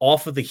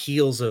off of the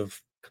heels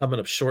of coming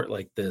up short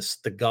like this,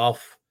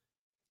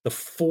 the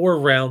 4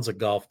 rounds of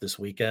golf this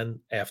weekend,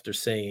 after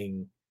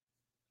saying,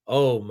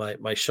 "Oh,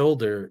 my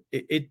shoulder,"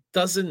 it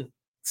doesn't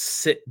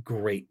sit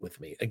great with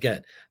me.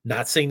 Again,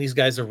 not saying these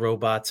guys are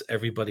robots.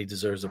 Everybody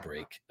deserves a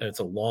break, and it's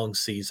a long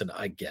season.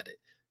 I get it.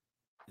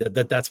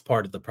 That's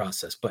part of the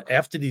process. But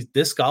after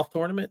this golf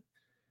tournament,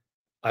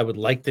 I would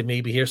like to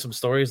maybe hear some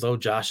stories. Oh,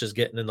 Josh is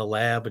getting in the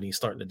lab and he's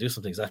starting to do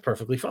some things. That's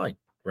perfectly fine,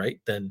 right?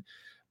 Then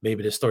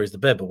maybe this story's the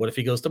bed. But what if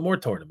he goes to more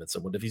tournaments?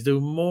 And what if he's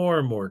doing more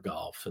and more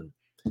golf?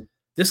 And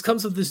this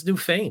comes with this new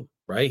fame,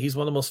 right? He's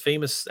one of the most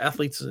famous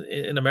athletes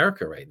in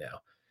America right now.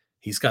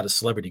 He's got a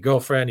celebrity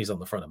girlfriend. He's on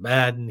the front of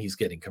Madden. He's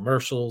getting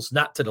commercials,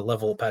 not to the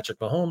level of Patrick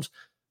Mahomes,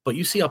 but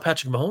you see how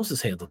Patrick Mahomes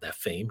has handled that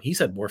fame. He's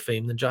had more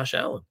fame than Josh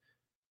Allen.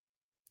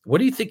 What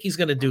do you think he's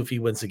going to do if he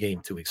wins the game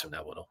 2 weeks from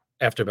now, Whittle?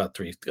 After about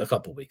a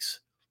couple weeks,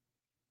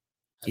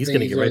 he's going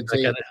to get right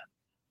back at it.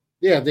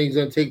 Yeah, I think he's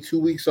going to take 2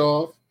 weeks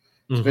off,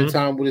 spend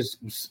time with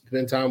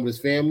his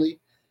family.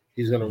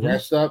 He's going to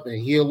rest up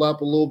and heal up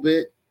a little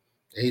bit,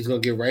 and he's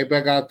going to get right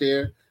back out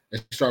there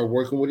and start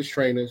working with his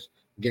trainers,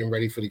 getting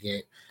ready for the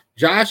game.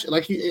 Josh,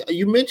 like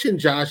you mentioned,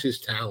 Josh's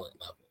talent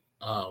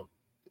level,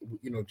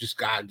 just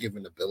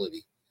God-given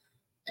ability,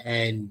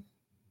 and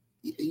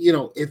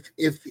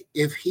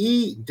if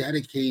he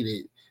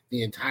dedicated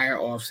the entire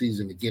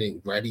offseason to getting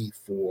ready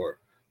for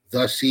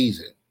the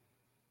season,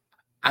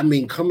 I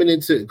mean, coming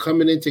into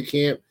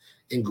camp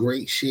in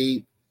great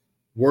shape,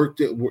 worked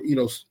it,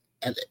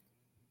 at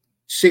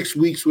 6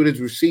 weeks with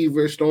his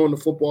receivers, throwing the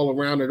football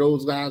around to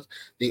those guys.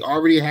 They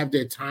already have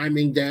their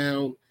timing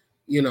down,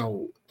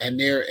 and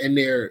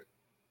they're,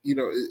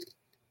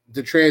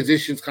 the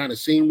transition's kind of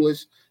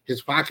seamless.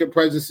 His pocket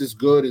presence is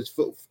good.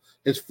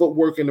 His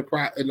footwork in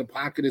the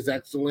pocket is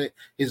excellent.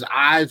 His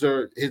eyes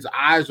are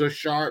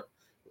sharp.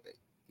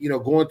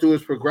 Going through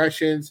his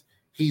progressions,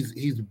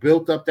 he's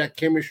built up that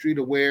chemistry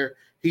to where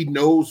he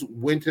knows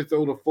when to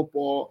throw the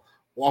football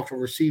off a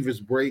receiver's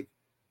break.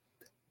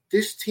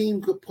 This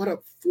team could put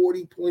up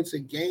 40 points a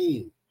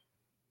game.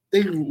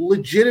 They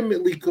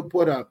legitimately could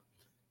put up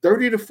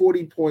 30 to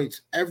 40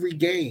 points every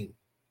game.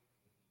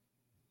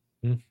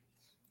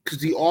 Because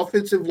the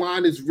offensive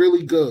line is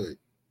really good.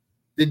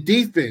 The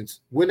defense,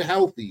 when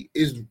healthy,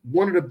 is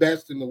one of the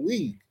best in the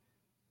league.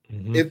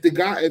 If the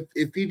guy,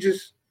 if he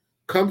just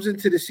comes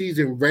into the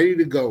season ready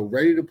to go,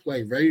 ready to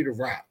play, ready to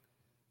rock,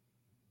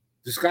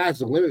 the sky's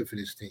the limit for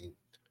this team.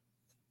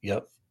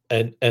 Yep.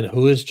 And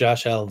who is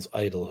Josh Allen's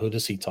idol? Who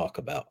does he talk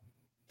about?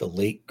 The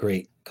late,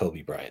 great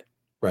Kobe Bryant,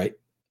 right?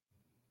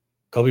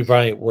 Kobe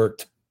Bryant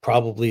worked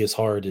probably as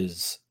hard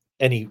as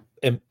any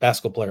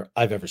basketball player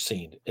I've ever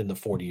seen in the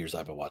 40 years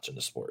I've been watching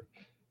the sport.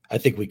 I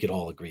think we could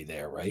all agree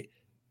there, right?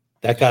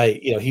 That guy,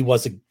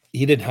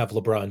 he didn't have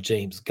LeBron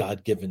James'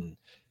 God-given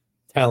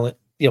talent,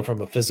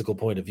 from a physical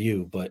point of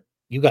view, but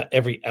you got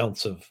every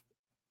ounce of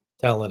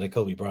talent at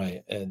Kobe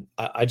Bryant. And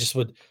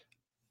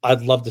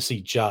I'd love to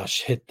see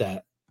Josh hit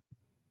that.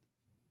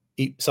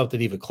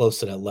 Something even close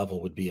to that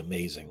level would be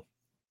amazing.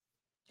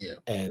 Yeah.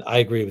 And I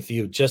agree with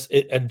you.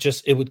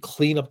 It would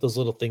clean up those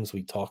little things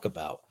we talk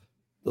about,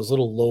 those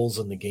little lulls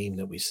in the game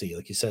that we see.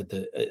 Like you said,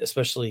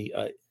 especially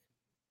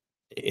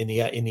in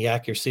the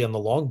accuracy on the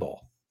long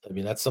ball. I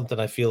mean, that's something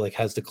I feel like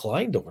has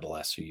declined over the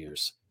last few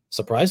years.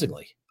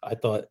 Surprisingly, I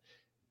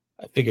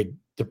figured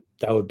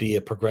that would be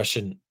a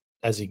progression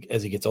as he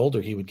gets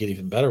older. He would get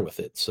even better with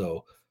it.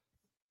 So,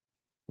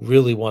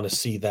 really want to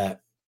see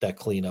that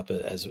cleanup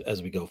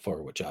as we go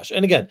forward with Josh.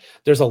 And again,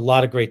 there's a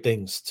lot of great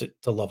things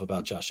to love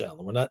about Josh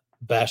Allen. We're not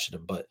bashing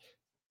him, but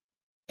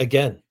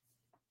again,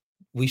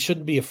 we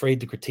shouldn't be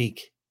afraid to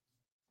critique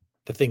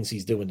the things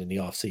he's doing in the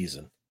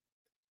offseason.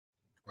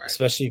 Right.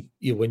 Especially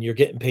when you're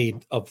getting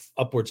paid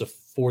upwards of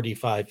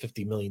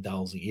 $45-50 million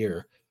a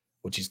year,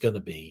 which he's going to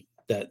be,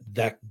 that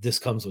this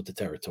comes with the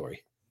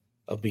territory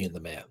of being the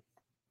man.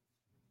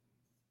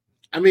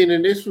 I mean,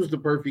 and this was the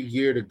perfect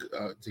year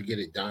to get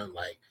it done.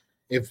 Like,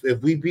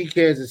 if we beat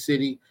Kansas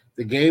City,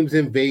 the game's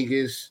in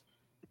Vegas.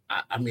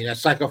 I mean,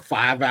 that's like a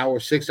 5-hour,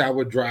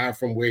 6-hour drive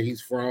from where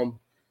he's from.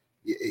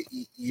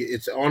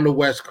 It's on the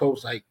West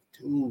Coast. Like,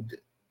 dude,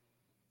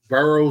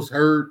 Burrow's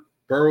hurt,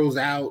 Burrow's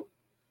out.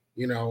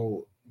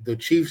 The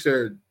Chiefs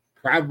are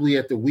probably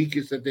at the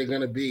weakest that they're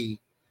going to be.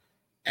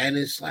 And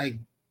it's like,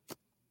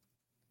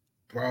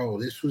 bro,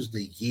 this was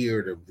the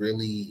year to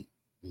really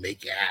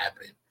make it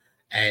happen.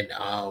 And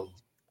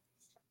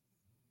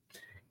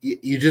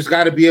you just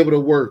got to be able to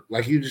work.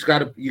 Like, you got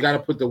to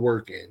put the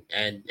work in.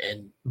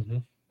 And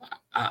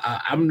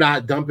I'm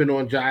not dumping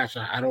on Josh.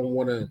 I don't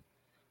want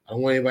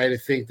anybody to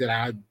think that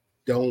I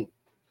don't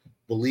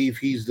believe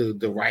he's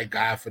the right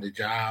guy for the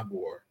job,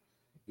 or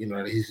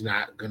that he's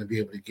not going to be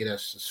able to get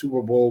us a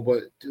Super Bowl.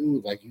 But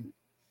dude, like,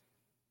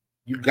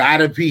 you got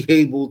to be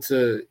able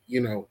to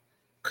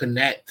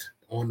connect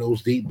on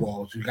those deep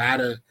balls. You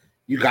gotta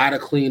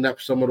clean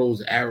up some of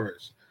those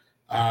errors.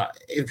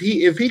 If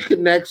he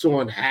connects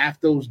on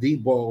half those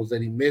deep balls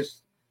that he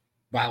missed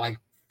by like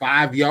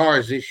 5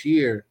 yards this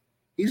year,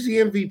 he's the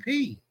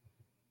MVP.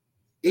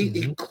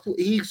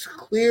 He's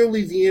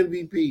clearly the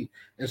MVP.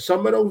 And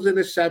some of those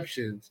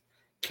interceptions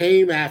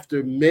came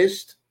after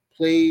missed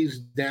plays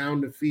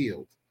down the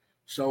field.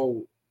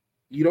 So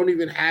you don't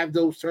even have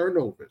those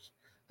turnovers.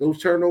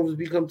 Those turnovers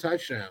become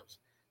touchdowns.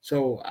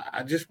 So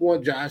I just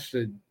want Josh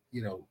to,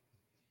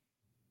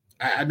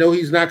 I know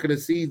he's not going to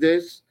see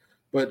this,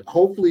 but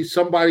hopefully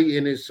somebody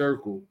in his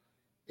circle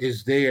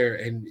is there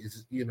and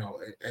is,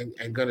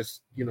 and going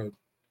to,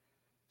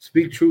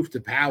 speak truth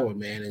to power,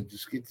 man, and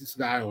just get this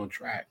guy on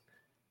track.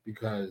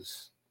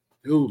 Because,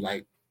 dude,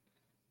 like,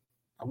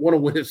 I want to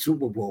win a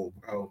Super Bowl,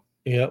 bro.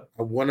 Yep.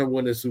 I want to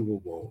win a Super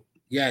Bowl.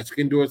 Yeah,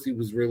 Ken Dorsey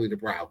was really the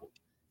problem.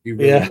 He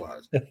really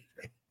was.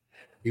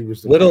 He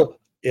was the Whittle.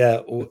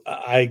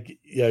 Problem.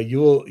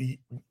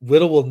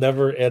 Whittle will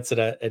never answer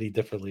that any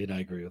differently, and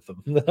I agree with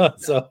him.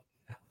 So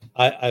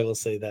I will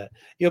say that.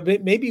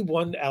 Maybe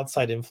one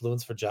outside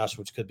influence for Josh,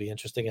 which could be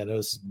interesting. I know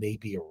this may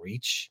be a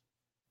reach,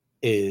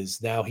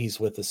 is now he's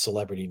with a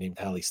celebrity named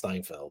Hallie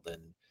Steinfeld,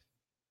 and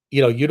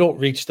you don't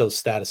reach those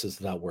statuses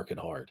without working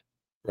hard,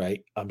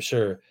 right? I'm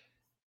sure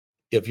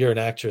if you're an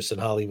actress in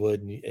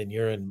Hollywood and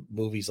you're in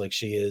movies like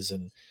she is,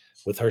 and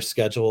with her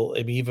schedule,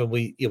 I mean, even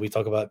we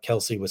talk about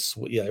Kelsey with,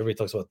 everybody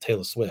talks about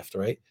Taylor Swift,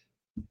 right?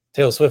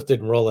 Taylor Swift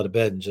didn't roll out of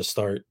bed and just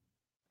start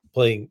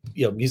playing,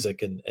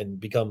 music and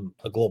become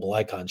a global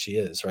icon she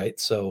is, right?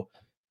 So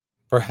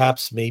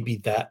perhaps maybe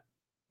that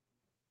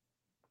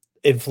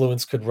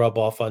influence could rub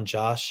off on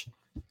Josh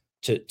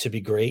to be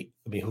great.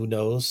 I mean, who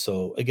knows?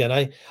 So again,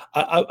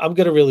 I'm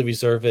going to really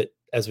reserve it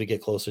as we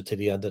get closer to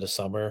the end of the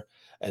summer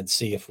and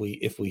see if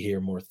we hear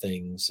more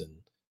things. And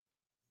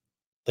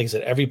like I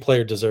said, every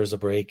player deserves a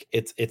break.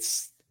 It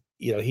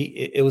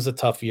was a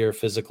tough year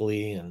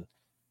physically and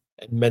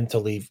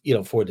mentally,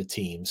 for the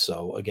team.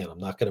 So again, I'm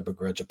not going to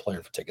begrudge a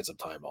player for taking some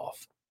time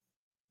off.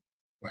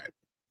 Right.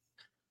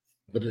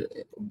 But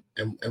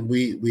and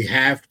we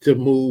have to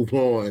move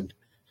on.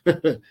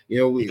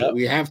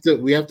 We have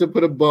to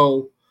put a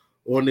bow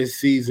on this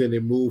season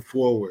and move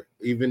forward,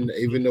 even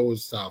though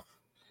it's tough.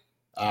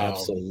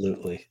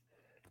 Absolutely.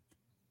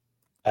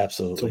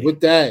 So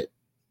with that,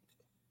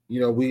 we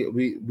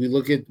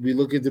look at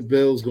the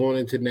Bills going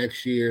into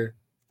next year.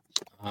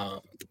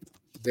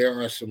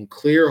 There are some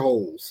clear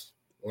holes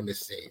on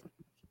this team.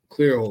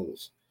 Clear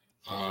holes.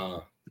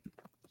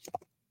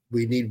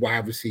 We need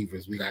wide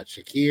receivers. We got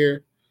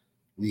Shakir,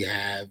 we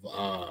have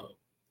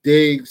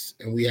Diggs,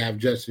 and we have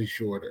Justin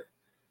Shorter.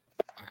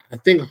 I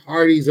think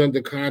Hardy's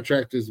under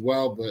contract as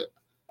well, but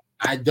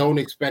I don't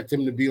expect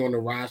him to be on the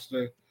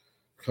roster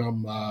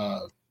come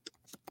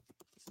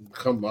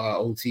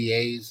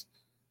OTAs.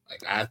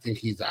 Like, I think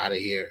he's out of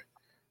here.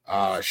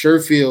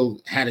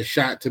 Sherfield had a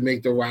shot to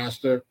make the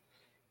roster,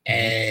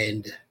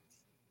 and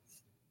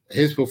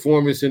his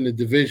performance in the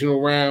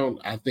divisional round,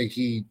 I think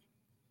he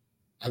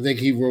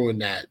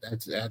ruined that. I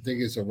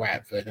think it's a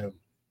wrap for him.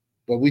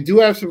 But we do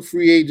have some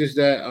free agents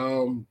that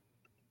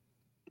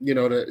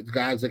the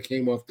guys that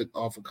came off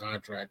a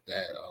contract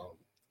that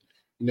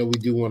we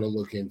do want to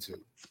look into.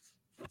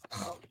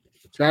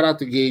 Shout out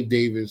to Gabe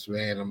Davis,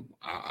 man.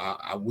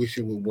 I wish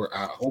it would work.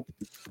 I hope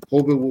it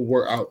would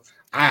work out.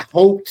 I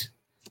hoped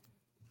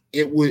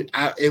it would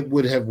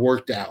have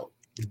worked out,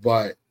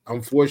 but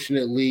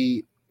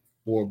unfortunately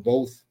for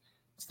both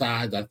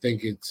sides, I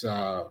think it's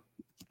time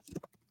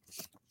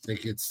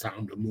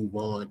to move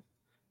on.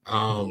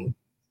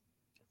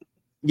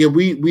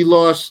 We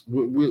lost.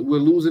 We're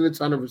losing a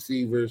ton of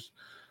receivers.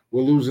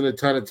 We're losing a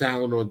ton of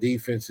talent on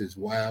defense as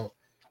well.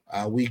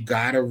 We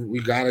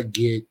gotta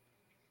get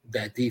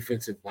that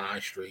defensive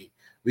line straight.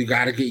 We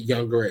gotta get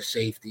younger at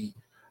safety.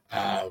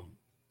 I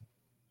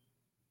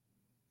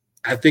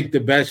think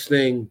the best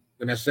thing,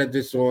 and I said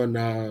this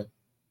on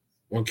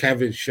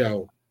Kevin's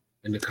show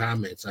in the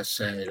comments, I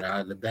said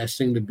the best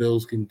thing the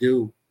Bills can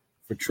do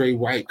for Trey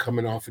White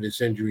coming off of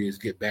this injury is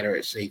get better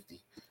at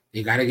safety.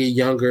 They got to get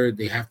younger.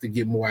 They have to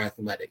get more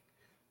athletic.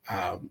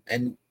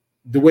 And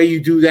the way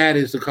you do that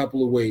is a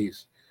couple of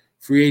ways: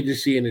 free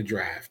agency and the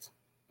draft.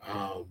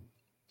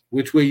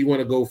 Which way you want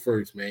to go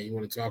first, man? You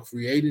want to talk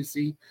free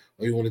agency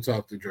or you want to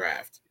talk the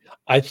draft?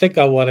 I think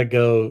I want to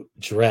go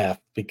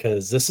draft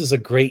because this is a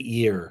great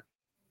year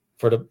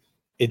for the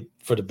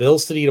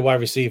Bills to need a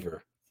wide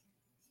receiver.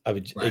 I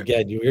mean, right.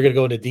 Again, you're going to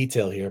go into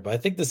detail here, but I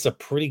think this is a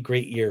pretty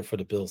great year for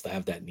the Bills to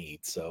have that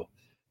need. So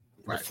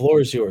The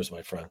floor is yours,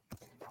 my friend.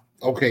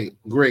 Okay,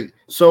 great.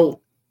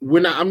 So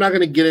I'm not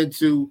going to get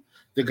into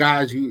the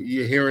guys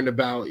you're hearing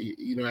about.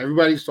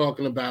 Everybody's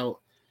talking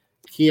about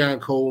Keon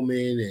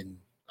Coleman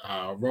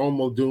and Rome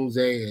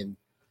Odunze and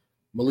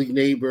Malik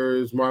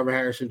Neighbors, Marvin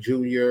Harrison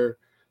Jr.,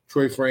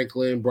 Troy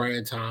Franklin,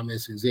 Brian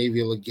Thomas,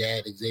 Xavier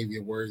Legette,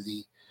 Xavier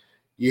Worthy.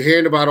 You're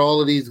hearing about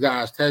all of these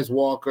guys, Tez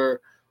Walker,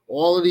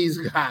 all of these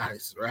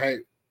guys, right?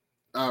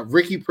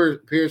 Ricky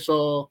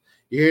Pearsall.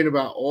 You're hearing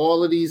about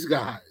all of these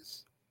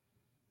guys.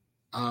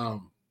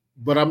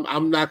 but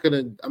I'm not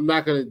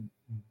gonna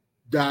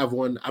dive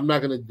on. I'm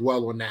not gonna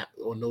dwell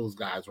on those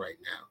guys right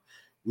now.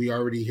 We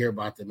already hear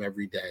about them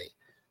every day.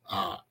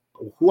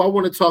 Who I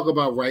want to talk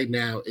about right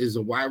now is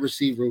a wide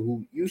receiver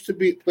who used to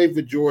play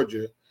for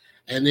Georgia,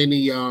 and then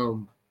he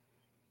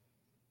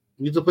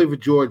used to play for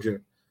Georgia.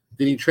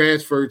 Then he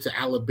transferred to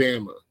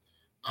Alabama.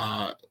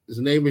 His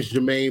name is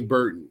Jermaine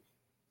Burton.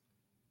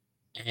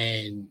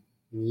 And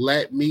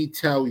let me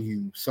tell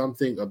you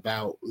something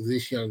about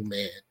this young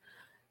man.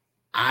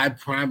 I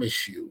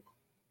promise you,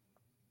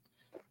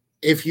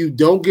 if you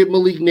don't get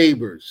Malik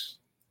Neighbors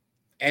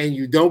and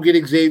you don't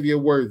get Xavier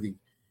Worthy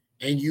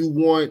and you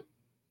want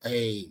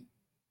a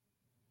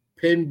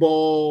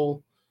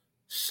pinball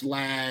 /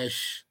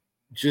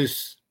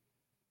 just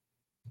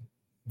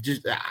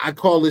I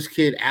call this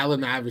kid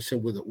Allen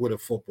Iverson with a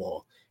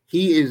football.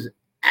 He is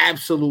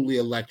absolutely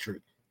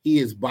electric. He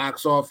is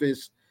box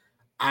office.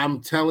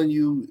 I'm telling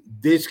you,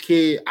 this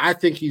kid, I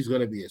think he's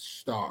going to be a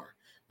star.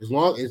 As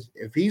long as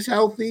if he's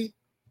healthy,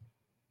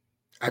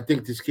 I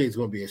think this kid's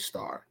going to be a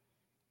star.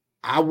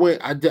 I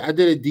did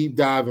a deep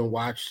dive and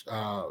watched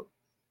a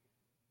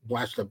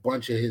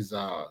bunch of his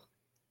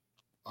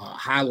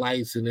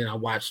highlights, and then I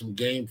watched some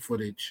game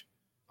footage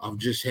of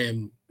just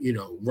him,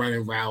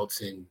 running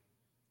routes and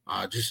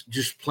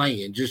just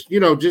playing, just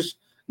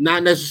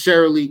not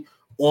necessarily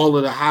all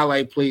of the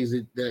highlight plays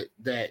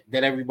that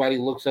everybody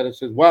looks at and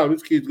says, wow,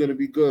 this kid's going to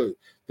be good.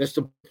 That's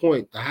the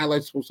point. The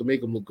highlight's supposed to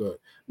make him look good.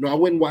 No, I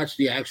wouldn't watch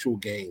the actual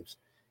games.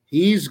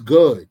 He's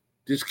good.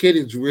 This kid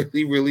is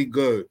really, really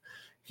good.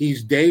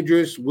 He's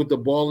dangerous with the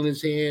ball in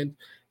his hand.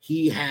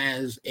 He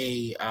has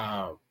a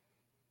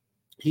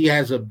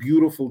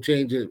beautiful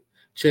change.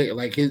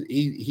 Like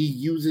he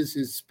uses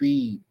his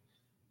speed.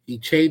 He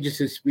changes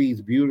his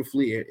speeds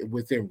beautifully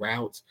within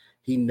routes.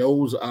 He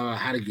knows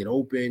how to get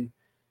open.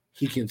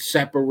 He can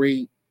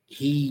separate.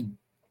 He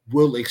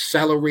will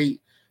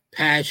accelerate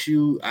past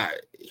you.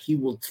 He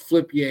will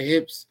flip your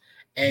hips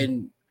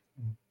and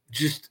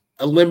just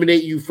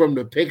eliminate you from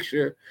the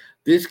picture.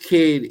 This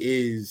kid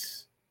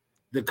is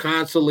the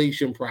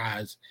consolation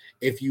prize.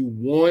 If you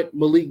want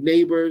Malik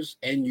Neighbors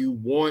and you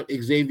want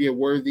Xavier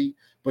Worthy,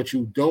 but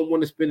you don't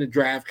want to spend the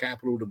draft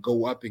capital to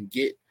go up and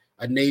get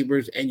a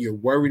Neighbors, and you're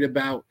worried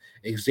about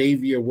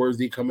Xavier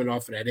Worthy coming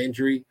off of that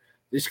injury,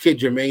 this kid,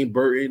 Jermaine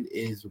Burton,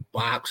 is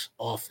box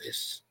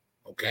office,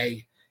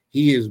 okay?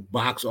 He is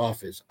box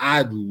office.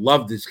 I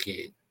love this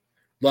kid.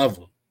 Love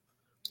him.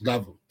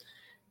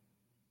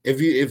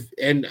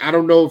 And I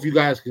don't know if you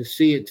guys can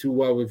see it too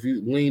well. If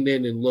you lean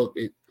in and look,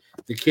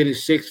 the kid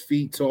is 6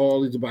 feet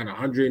tall. He's about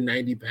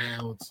 190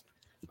 pounds.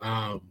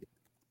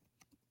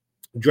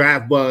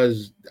 Draft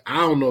Buzz, I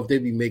don't know if they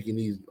be making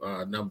these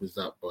numbers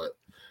up, but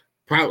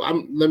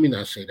probably. Let me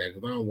not say that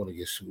because I don't want to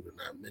get sued or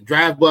not.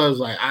 Draft Buzz,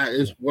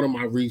 it's one of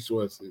my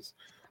resources.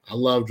 I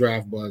love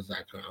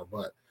DraftBuzz.com,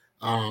 but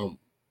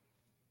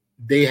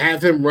they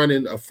have him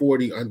running a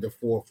 40 under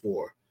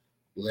 4.4.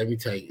 Let me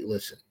tell you,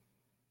 listen.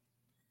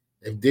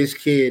 If this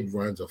kid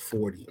runs a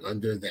 40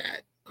 under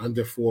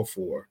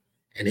 4.4,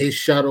 and his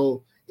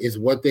shuttle is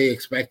what they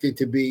expect it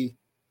to be,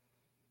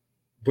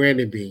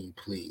 Brandon Beane,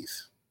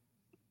 please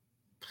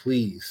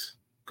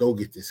go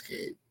get this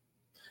kid.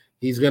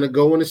 He's going to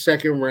go in the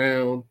second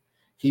round.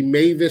 He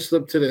may even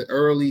slip to the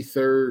early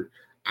third.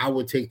 I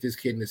would take this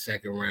kid in the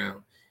second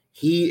round.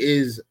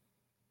 He's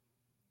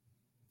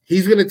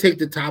going to take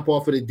the top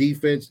off of the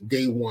defense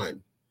day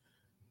one.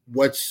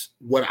 What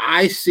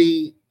I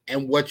see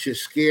and what should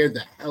scare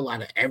the hell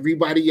out of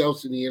everybody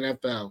else in the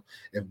NFL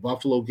if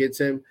Buffalo gets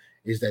him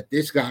is that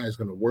this guy is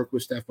going to work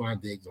with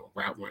Stephon Diggs on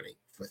route running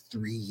for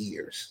 3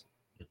 years.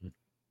 Mm-hmm.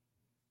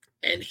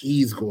 And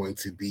he's going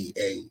to be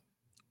a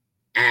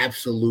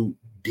absolute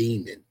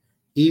demon.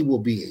 He will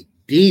be a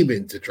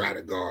demon to try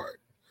to guard.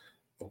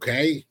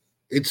 Okay?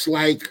 It's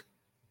like,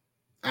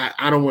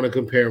 I don't want to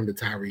compare him to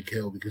Tyreek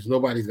Hill because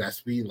nobody's got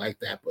speed like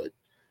that, but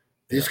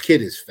this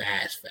kid is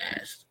fast.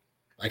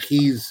 Like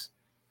his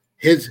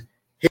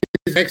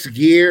next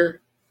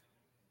gear,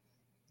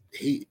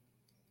 he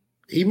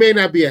may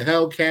not be a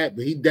Hellcat,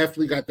 but he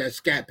definitely got that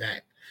scat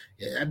pack.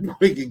 Yeah, that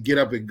boy can get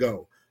up and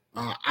go.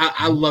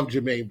 I love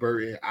Jermaine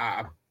Burton.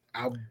 I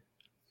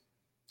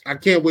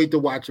can't wait to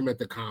watch him at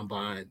the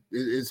combine.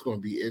 It's gonna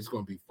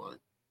be fun.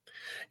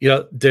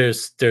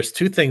 There's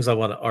two things I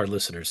want our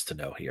listeners to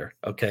know here.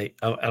 Okay,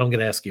 I'm going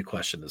to ask you a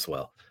question as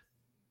well.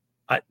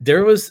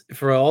 There was,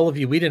 for all of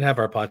you, we didn't have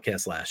our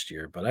podcast last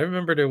year, but I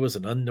remember there was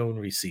an unknown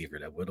receiver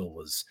that Whittle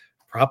was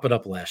propping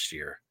up last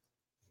year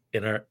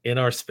in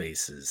our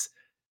spaces,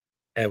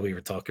 and we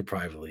were talking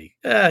privately.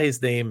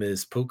 His name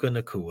is Puka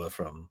Nacua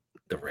from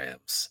the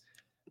Rams,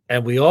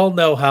 and we all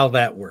know how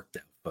that worked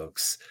out,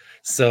 folks.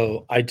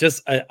 So I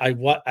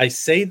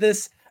say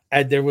this,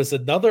 and there was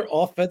another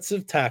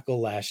offensive tackle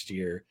last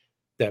year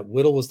that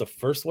Whittle was the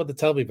first one to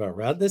tell me about.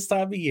 Around this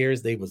time of year,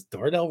 his name was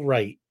Darnell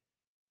Wright,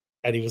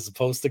 and he was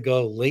supposed to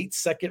go late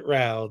second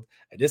round.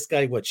 And this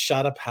guy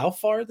shot up how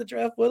far in the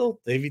draft,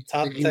 Whittle? Maybe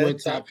top 10, he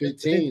went top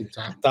 15.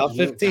 Top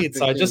 15.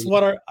 So I just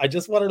want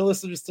our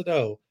listeners to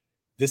know,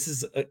 this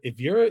is if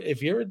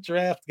you're a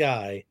draft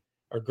guy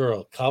our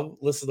girl, come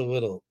listen to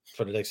Whittle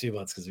for the next few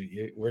months because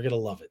we're gonna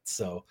love it.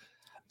 So,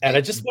 and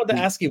I just wanted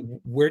to ask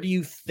you, where do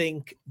you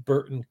think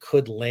Burton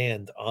could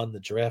land on the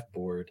draft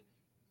board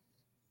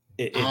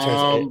in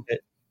terms of,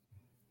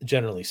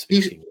 generally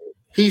speaking?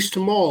 He's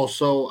small,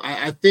 so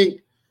I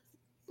think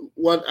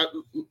what.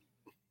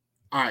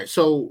 All right,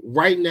 so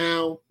right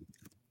now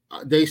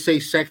they say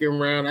second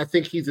round. I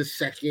think he's a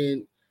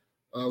second,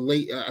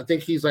 late. I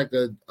think he's like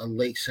a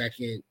late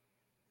second,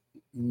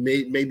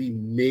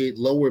 maybe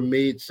lower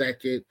mid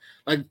second,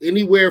 like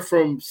anywhere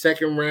from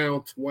second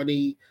round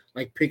 20,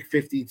 like pick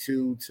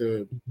 52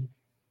 to,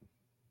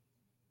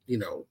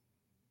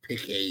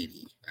 pick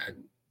 80.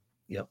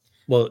 Yep.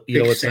 Well,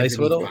 you know what's nice,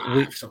 Whittle?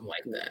 Something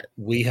like that.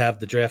 We have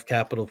the draft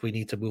capital. If we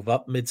need to move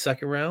up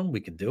mid-second round, we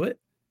can do it.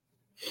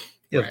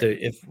 You know,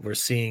 if we're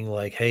seeing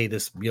like, hey,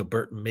 this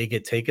Burton may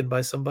get taken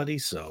by somebody,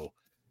 so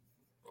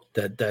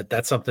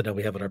that's something that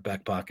we have in our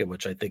back pocket,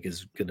 which I think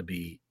is going to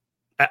be.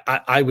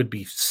 I would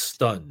be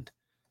stunned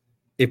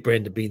if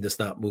Brandon Beane does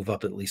not move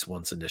up at least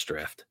once in this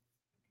draft.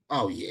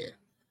 Oh yeah.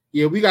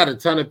 We got a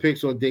ton of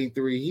picks on day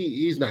 3.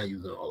 He's not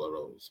using all of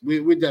those.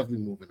 We're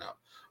definitely moving up,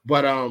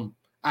 but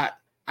I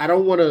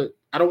don't want to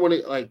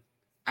like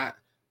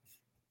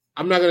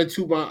I'm not gonna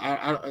toot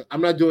my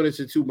I'm not doing this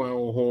to toot my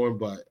own horn,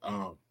 but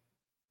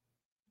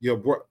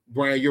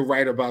Brian, you're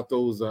right about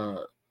those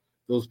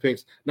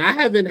picks. Now I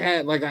haven't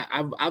had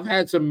I've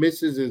had some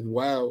misses as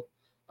well,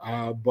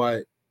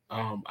 but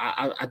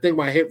I think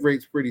my hit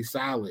rate's pretty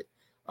solid.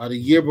 The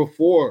year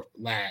before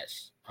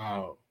last,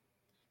 I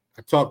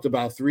talked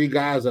about 3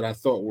 guys that I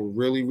thought were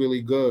really,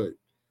 really good.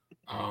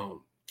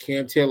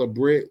 Cam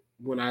Taylor-Britt,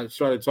 when I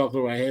started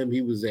talking about him,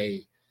 he was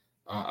a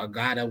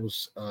guy that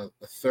was a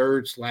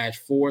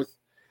 3rd/4th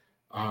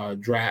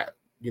draft.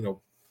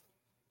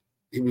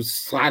 He was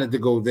slotted to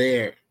go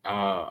there.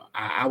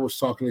 I was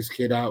talking this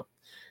kid up.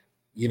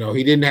 He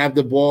didn't have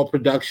the ball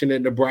production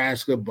in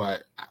Nebraska,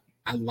 but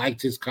I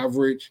liked his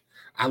coverage.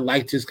 I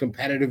liked his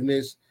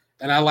competitiveness,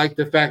 and I liked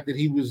the fact that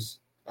he was,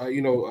 a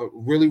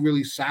really,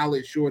 really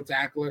solid short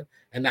tackler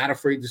and not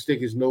afraid to stick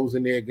his nose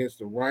in there against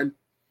the run.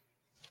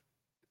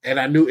 And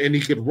I knew, and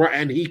he could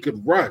run, He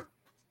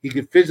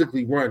could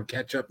physically run,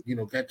 catch up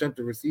the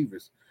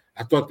receivers.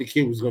 I thought the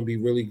kid was going to be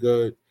really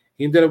good.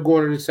 He ended up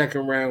going to the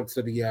second round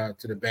to the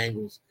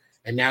Bengals,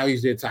 and now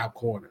he's their top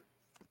corner.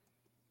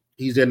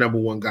 He's their number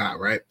 1 guy,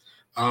 right?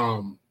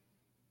 I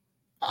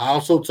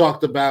also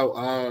talked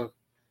about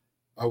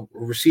a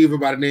receiver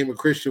by the name of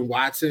Christian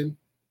Watson,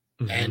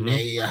 and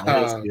and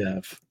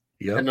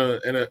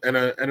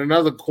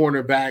another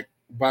cornerback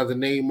by the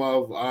name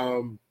of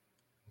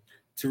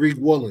Tariq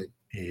Woolen.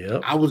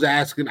 Yep. I was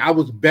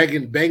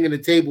banging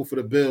the table for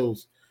the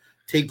Bills.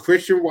 Take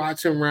Christian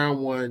Watson round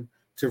 1,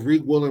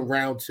 Tariq Woolen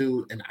round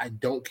 2, and I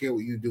don't care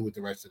what you do with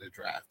the rest of the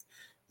draft.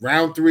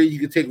 Round 3, you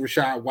can take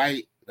Rachaad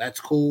White. That's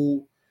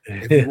cool.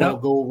 If you want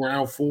to go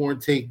round 4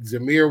 and take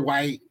Zamir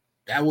White,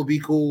 that would be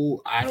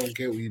cool. I don't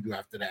care what you do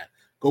after that.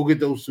 Go get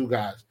those 2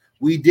 guys.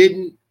 We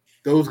didn't.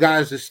 Those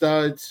guys are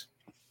studs.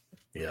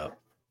 Yeah.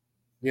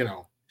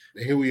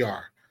 Here we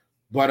are.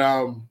 But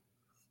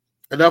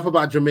enough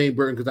about Jermaine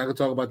Burton, because I could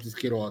talk about this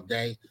kid all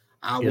day.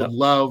 I would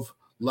love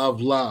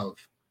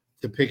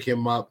to pick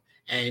him up.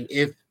 And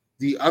if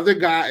the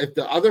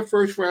other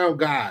first round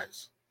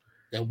guys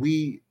that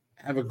we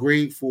have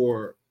agreed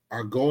for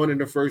are going in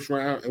the first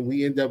round and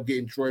we end up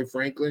getting Troy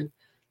Franklin,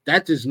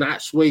 that does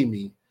not sway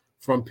me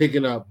from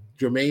picking up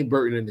Jermaine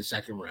Burton in the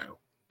second round.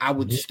 I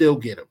would still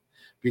get him,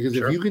 because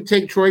if you can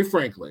take Troy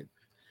Franklin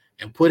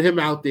and put him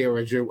out there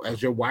as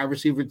your wide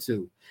receiver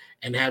 2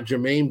 and have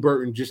Jermaine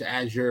Burton just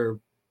as your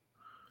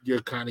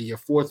kind of your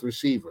 4th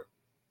receiver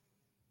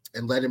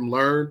and let him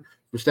learn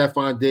from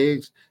Stephon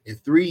Diggs, in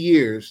 3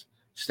 years,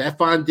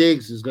 Stephon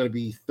Diggs is going to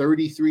be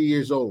 33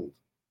 years old.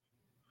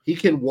 He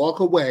can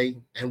walk away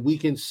and we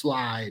can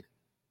slide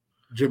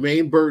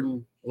Jermaine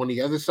Burton on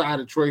the other side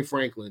of Troy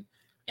Franklin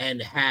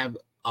and have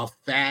a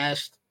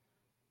fast,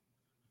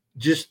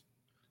 just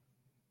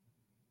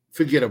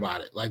forget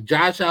about it. Like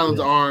Josh Allen's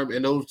arm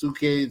and those 2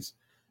 kids,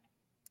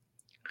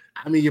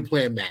 I mean, you're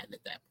playing Madden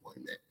at that point,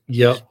 man.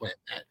 Yep.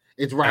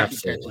 It's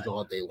rocket catches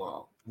all day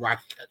long.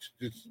 Rocket catch.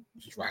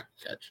 Just rocket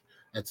catch.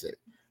 That's it.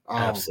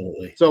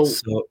 Absolutely.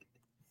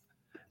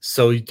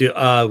 So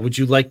would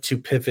you like to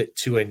pivot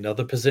to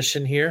another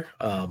position here?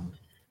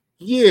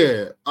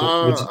 Another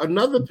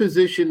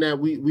position that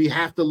we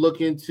have to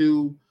look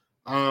into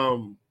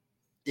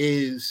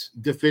is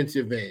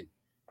defensive end.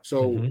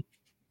 So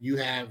you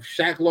have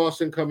Shaq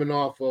Lawson coming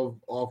off of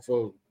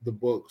the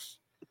books,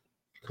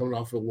 coming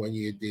off a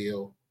 1-year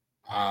deal.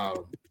 I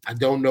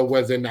don't know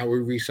whether or not we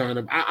re-sign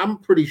him. I'm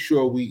pretty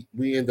sure we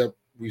end up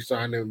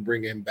re-signing him and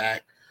bring him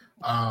back.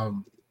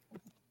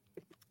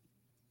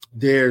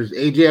 There's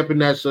AJ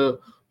Epinesa,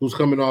 who's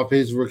coming off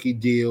his rookie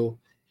deal,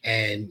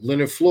 and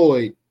Leonard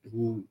Floyd,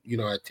 who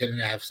at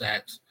 10.5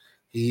 sacks,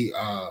 he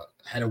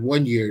had a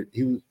 1-year.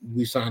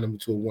 We signed him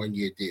to a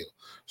 1-year deal.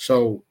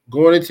 So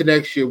going into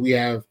next year, we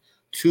have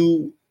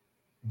 2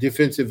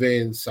 defensive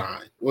ends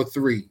signed, or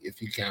 3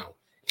 if you count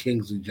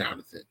Kingsley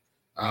Jonathan.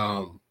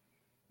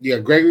 you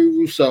got Gregory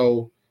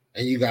Rousseau,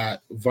 and you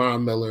got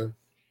Von Miller,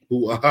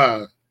 who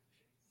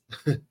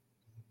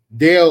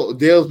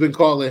Dale's been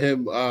calling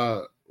him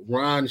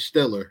Ron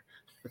Stiller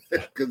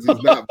because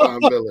he's not Von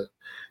Miller.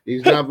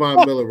 He's not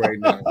Von Miller right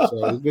now,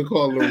 so he's been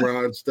calling him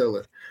Ron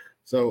Stiller.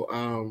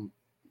 So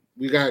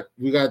we got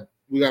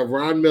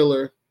Ron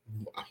Miller.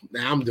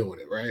 Now I'm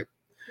doing it right.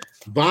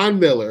 Von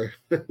Miller.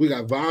 We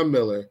got Von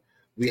Miller.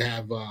 We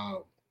have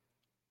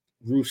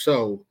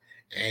Rousseau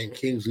and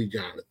Kingsley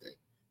Jonathan.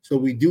 So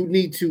we do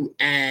need to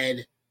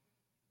add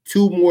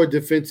 2 more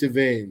defensive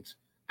ends.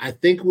 I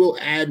think we'll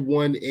add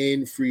one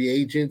in free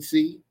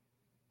agency,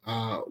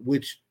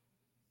 which,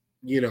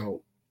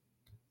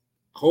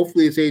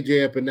 hopefully it's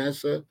AJ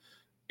Epinesa,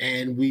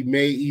 and we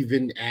may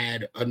even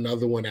add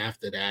another one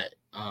after that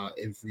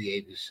in free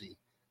agency,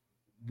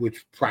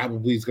 which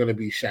probably is going to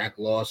be Shaq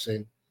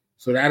Lawson.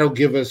 So that'll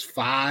give us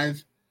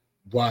 5,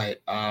 but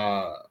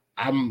I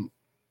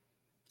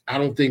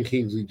don't think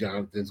Kingsley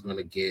Jonathan's going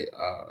to get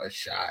a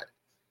shot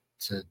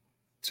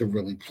to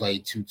really play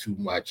too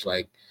much.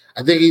 Like,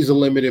 I think he's a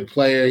limited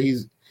player.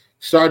 He's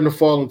starting to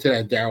fall into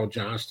that Daryl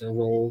Johnston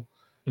role,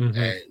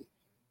 and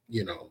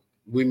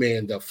we may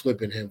end up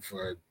flipping him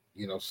for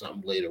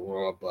something later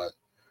on. But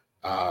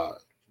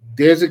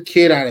there's a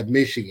kid out of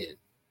Michigan,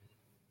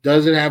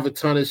 doesn't have a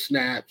ton of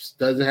snaps,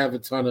 doesn't have a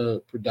ton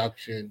of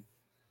production,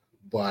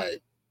 but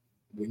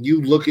when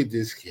you look at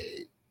this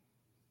kid,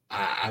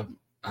 I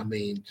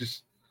mean,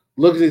 just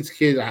look at this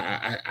kid.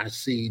 I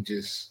see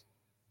just.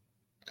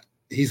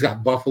 He's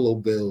got Buffalo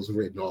Bills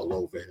written all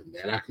over him,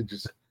 man.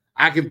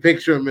 I can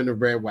picture him in the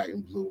red, white,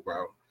 and blue,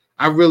 bro.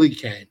 I really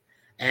can.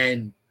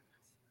 And,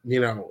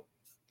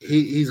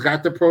 he's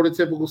got the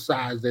prototypical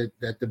size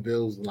that the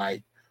Bills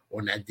like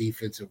on that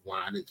defensive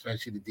line,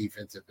 especially the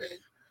defensive end.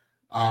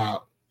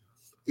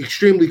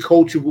 Extremely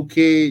coachable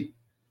kid.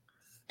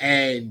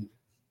 And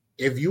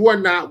if you are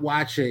not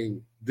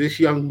watching this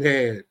young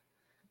man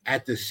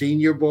at the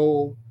Senior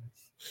Bowl,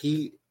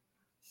 he's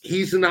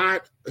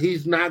not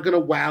going to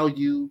wow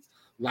you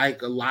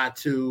like a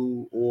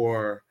Latu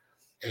or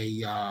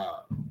a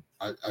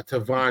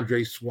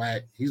T'Vondre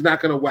Sweat. He's not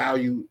going to wow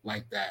you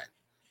like that.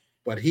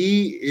 But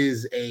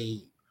he's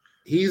a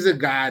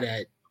guy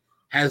that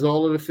has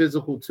all of the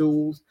physical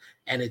tools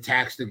and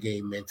attacks the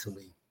game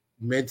mentally.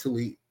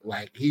 Mentally,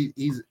 like he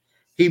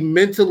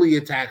mentally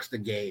attacks the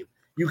game.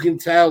 You can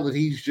tell that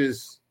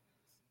he's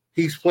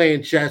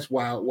playing chess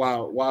while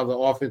the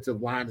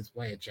offensive line is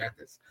playing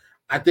checkers.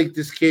 I think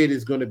this kid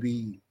is going to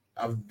be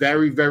a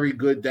very, very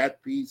good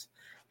depth piece.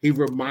 He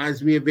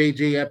reminds me of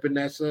AJ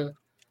Epinesa.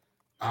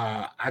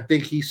 I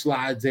think he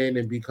slides in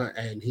I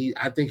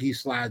think he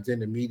slides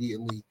in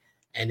immediately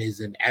and is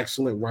an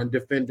excellent run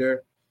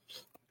defender.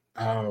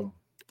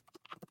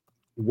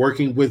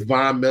 Working with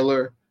Von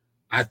Miller,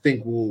 I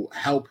think will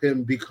help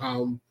him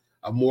become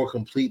a more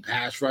complete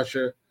pass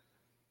rusher.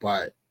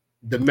 But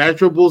the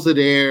measurables are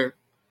there.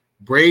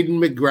 Braden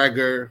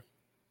McGregor,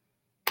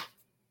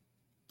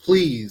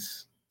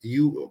 please,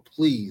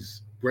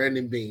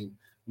 Brandon Beane,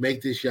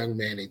 make this young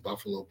man a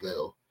Buffalo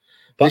Bill.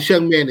 This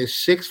young man is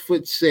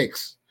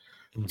 6'6",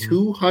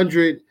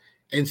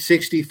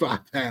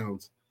 265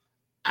 pounds.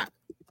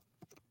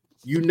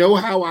 You know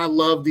how I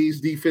love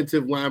these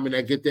defensive linemen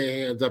that get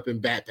their hands up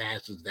and bat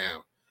passes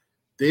down.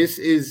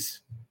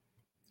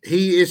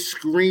 He is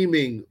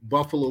screaming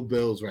Buffalo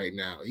Bills right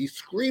now. He's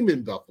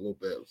screaming Buffalo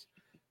Bills.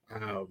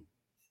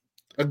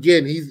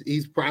 Again,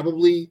 he's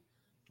probably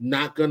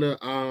not gonna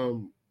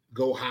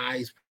go high.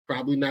 He's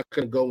probably not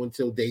gonna go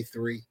until day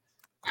 3.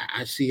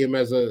 I see him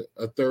as a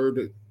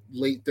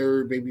late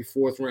third, maybe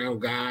 4th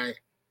round guy.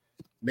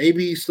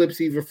 Maybe he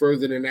slips even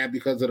further than that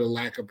because of the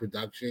lack of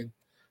production.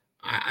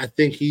 I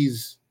think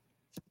he's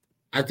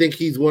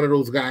one of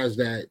those guys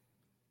that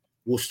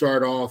will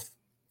start off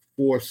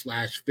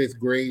 4th/5th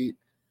grade.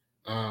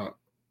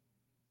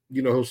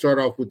 He'll start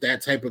off with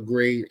that type of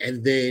grade,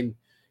 and then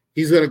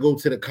he's going to go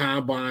to the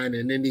combine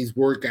and then these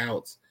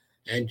workouts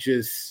and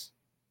just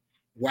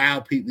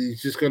wow people.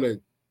 He's going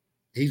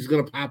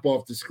to pop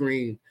off the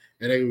screen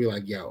and they're going to be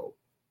like, yo,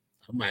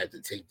 I might have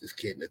to take this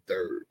kid in the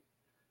 3rd.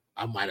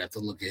 I might have to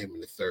look at him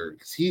in the 3rd.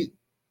 Because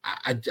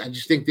I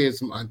just think there's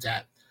some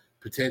untapped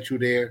potential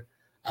there.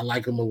 I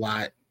like him a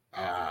lot.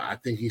 I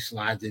think he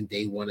slides in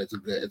day 1 as a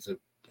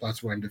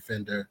plus run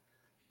defender,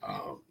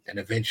 and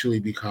eventually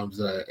becomes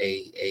a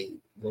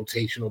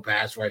rotational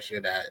pass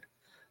rusher that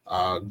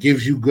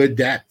gives you good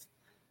depth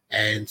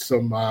and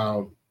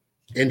some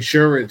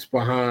insurance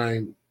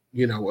behind, a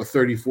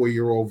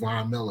 34-year-old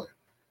Von Miller.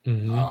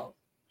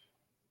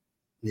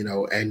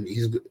 And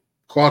he's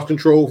cost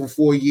control for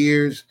 4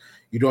 years.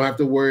 You don't have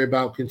to worry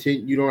about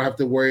You don't have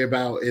to worry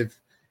about if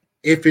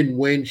and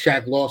when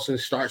Shaq Lawson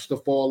starts to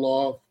fall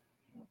off.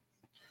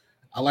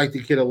 I like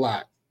the kid a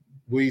lot.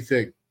 What do you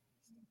think?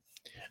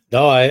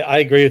 No, I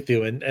agree with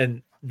you.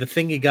 And the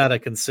thing you got to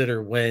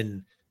consider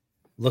when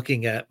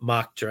looking at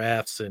mock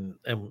drafts and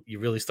you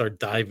really start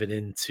diving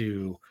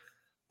into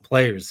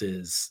players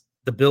is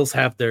the Bills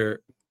have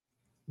their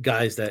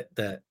guys that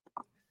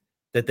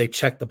they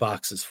check the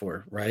boxes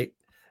for, right?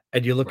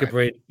 And you look at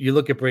Braden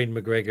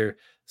McGregor,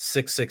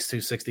 6'6",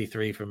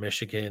 263 from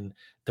Michigan,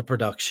 the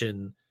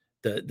production,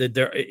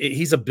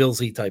 he's a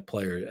Billsy type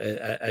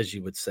player, as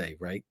you would say,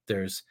 right?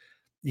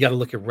 You got to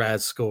look at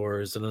RAS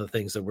scores and other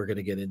things that we're going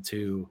to get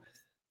into,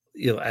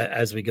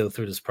 as we go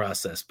through this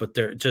process. But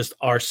there just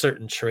are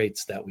certain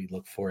traits that we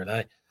look for,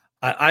 and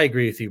I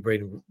agree with you.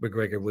 Braden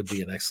McGregor would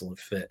be an excellent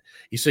fit.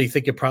 So you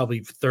think it probably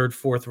third,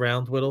 fourth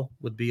round, Whittle,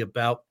 would be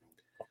about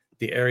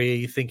the area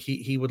you think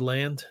he would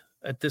land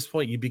at this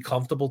point? You'd be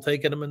comfortable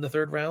taking him in the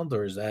third round,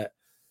 or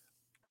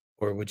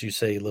would you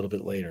say a little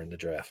bit later in the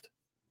draft?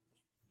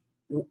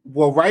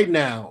 Well, right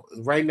now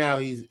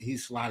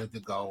he's slotted to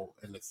go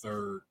in the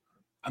third.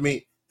 I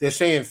mean, they're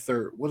saying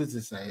third. What does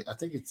it say? I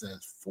think it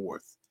says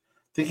fourth.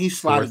 I think he's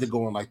slotted to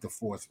go in like the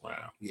fourth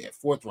round. Yeah,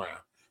 fourth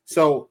round.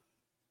 So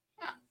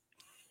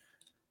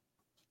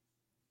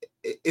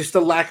it's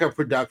the lack of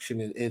production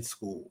in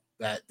school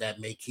that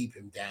may keep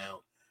him down.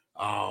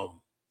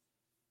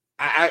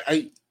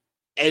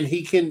 And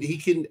he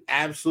can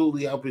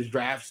absolutely help his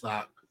draft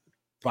stock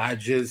by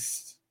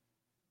just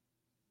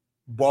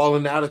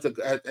balling out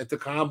at the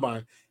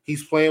combine.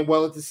 He's playing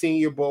well at the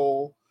Senior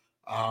Bowl.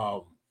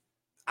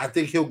 I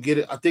think he'll get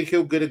it. I think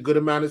he'll get a good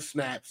amount of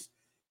snaps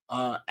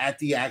at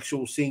the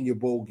actual Senior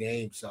Bowl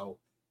game. So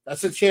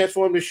that's a chance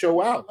for him to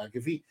show out. Like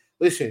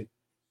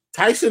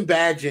Tyson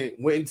Bagent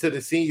went into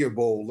the Senior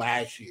Bowl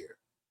last year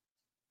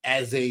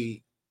as a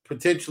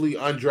potentially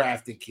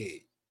undrafted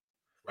kid,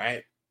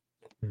 right?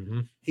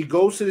 Mm-hmm. He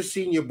goes to the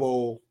Senior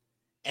Bowl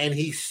and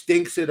he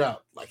stinks it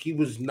up. Like he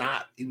was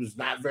not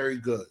very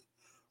good.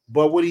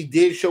 But what he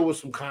did show was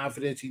some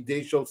confidence. He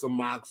did show some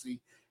moxie.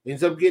 He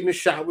ends up getting a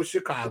shot with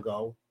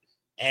Chicago.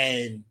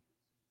 And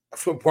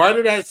for part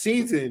of that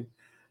season,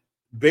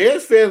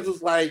 Bears fans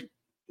was like,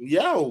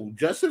 yo,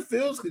 Justin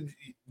Fields,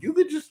 you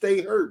could just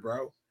stay hurt,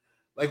 bro.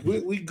 Like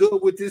we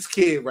good with this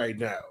kid right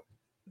now.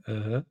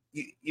 Uh-huh.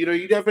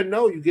 You never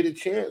know. You get a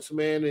chance,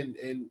 man,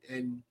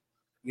 and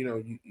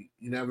you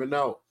never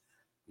know.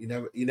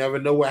 You never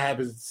know what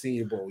happens at the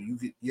Senior Bowl.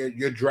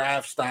 Your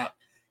draft stock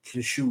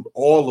can shoot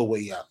all the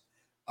way up.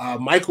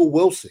 Michael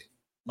Wilson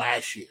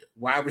last year,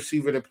 wide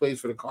receiver that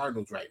plays for the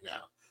Cardinals right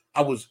now.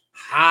 I was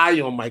high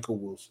on Michael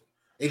Wilson,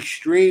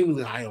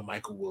 extremely high on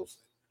Michael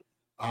Wilson.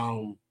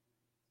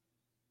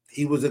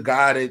 He was a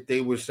guy that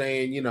they were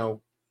saying,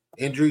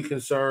 injury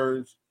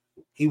concerns.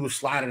 He was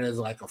slotted as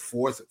like a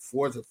fourth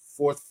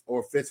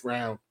or fifth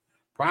round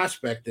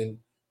prospect. And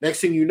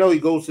next thing you know, he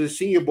goes to the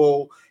Senior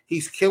Bowl.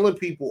 He's killing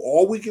people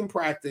all week in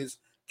practice,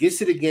 gets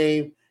to the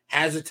game,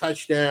 has a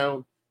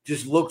touchdown,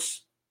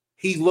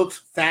 he looks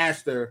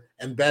faster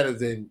and better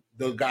than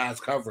the guys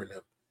covering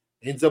him.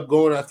 Ends up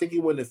going, I think he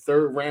went the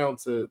third round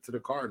to the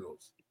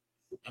Cardinals.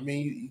 I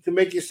mean, you can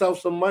make yourself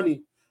some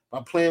money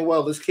by playing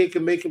well. This kid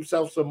can make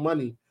himself some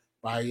money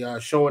by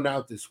showing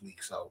out this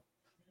week. So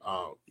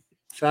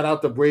shout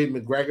out to Braden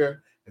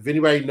McGregor. If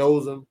anybody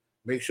knows him,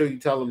 make sure you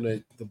tell him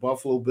that the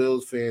Buffalo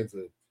Bills fans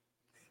are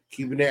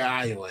keeping their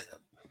eye on him.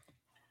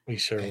 We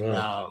sure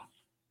will.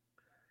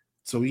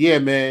 So, yeah,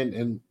 man,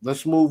 and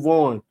let's move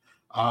on.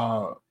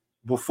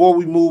 Before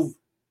we move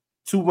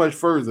too much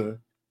further,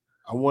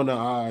 I want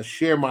to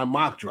share my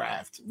mock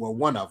draft. Well,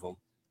 one of them.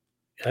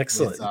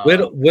 Excellent.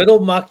 Whittle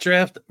mock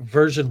draft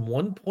version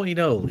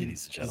 1.0,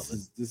 ladies and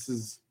gentlemen. This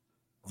is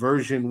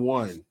version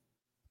 1.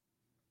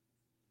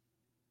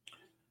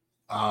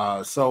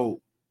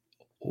 So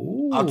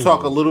I'll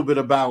talk a little bit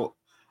about.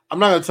 I'm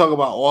not going to talk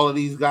about all of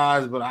these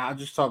guys, but I'll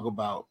just talk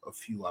about a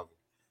few of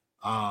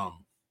them.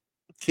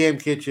 Cam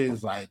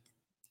Kitchens,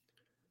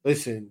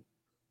 listen,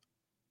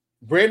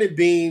 Brandon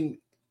Beane.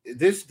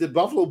 The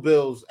Buffalo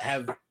Bills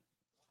have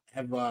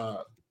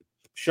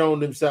shown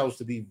themselves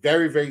to be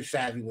very, very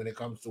savvy when it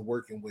comes to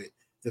working with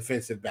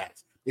defensive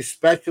backs,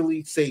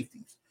 especially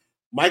safeties.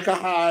 Micah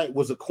Hyde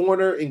was a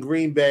corner in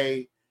Green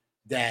Bay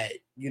that,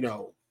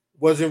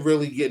 wasn't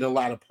really getting a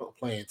lot of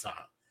playing time.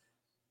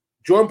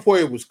 Jordan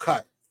Poyer was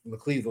cut from the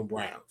Cleveland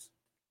Browns.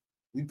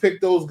 We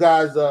picked those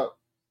guys up,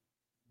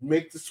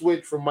 make the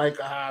switch from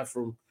Micah Hyde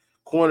from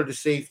corner to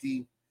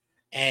safety,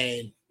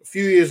 and a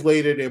few years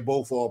later, they're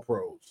both all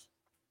pros.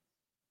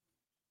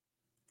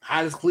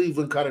 How does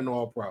Cleveland cut an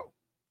all-pro?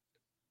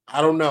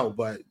 I don't know,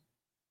 but,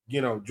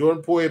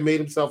 Jordan Poyer made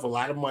himself a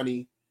lot of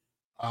money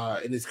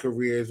in his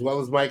career, as well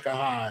as Micah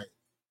Hyde.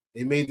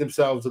 They made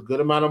themselves a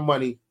good amount of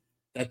money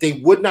that they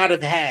would not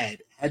have had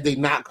they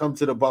not come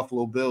to the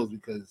Buffalo Bills,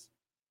 because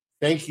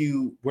thank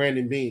you,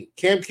 Brandon Beane.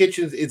 Cam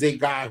Kitchens is a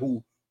guy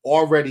who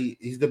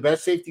he's the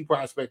best safety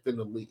prospect in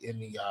the league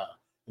in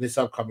this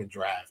upcoming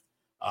draft.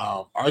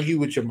 Argue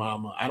with your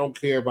mama. I don't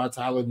care about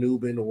Tyler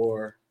Nubin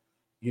or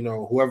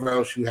whoever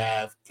else you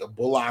have,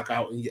 Bullock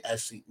out in your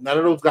SC. None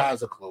of those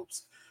guys are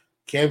close.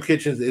 Cam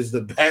Kitchens is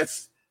the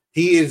best.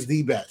 He is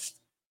the best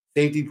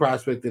safety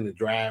prospect in the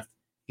draft.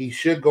 He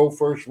should go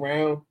first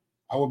round.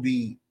 I would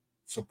be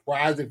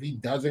surprised if he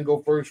doesn't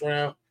go first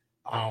round.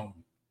 I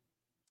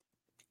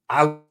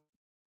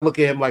look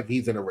at him like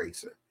he's an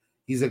eraser.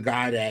 He's a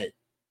guy that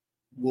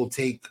will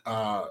take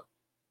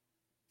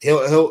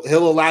he'll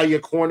allow your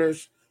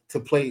corners to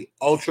play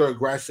ultra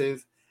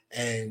aggressive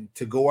and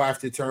to go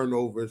after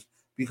turnovers,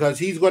 because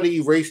he's going to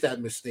erase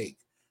that mistake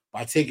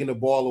by taking the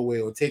ball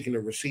away or taking the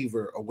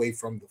receiver away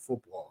from the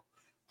football.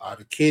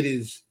 The kid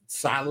is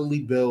solidly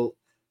built.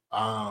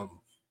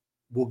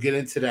 We'll get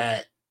into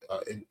that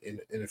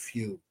in a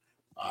few.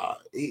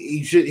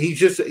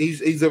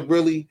 He's a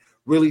really,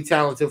 really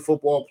talented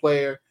football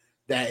player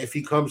that if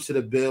he comes to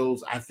the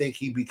Bills, I think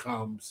he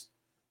becomes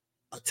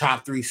a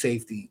top 3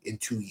 safety in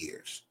 2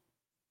 years.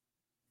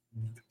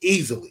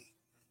 Easily.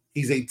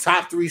 He's a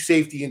top 3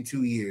 safety in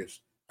 2 years.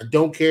 I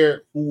don't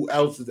care who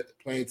else is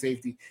playing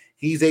safety.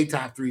 He's a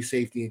top 3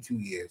 safety in 2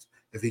 years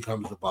if he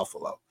comes to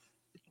Buffalo.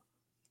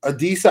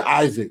 Adisa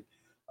Isaac,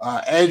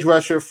 edge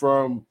rusher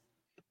from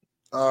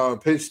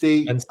Penn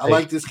State. I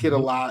like this kid a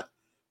lot.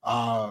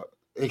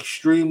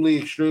 Extremely,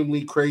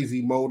 extremely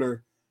crazy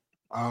motor.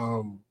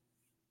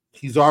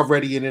 He's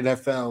already an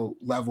NFL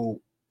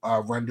level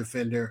run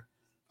defender.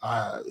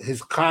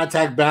 His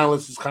contact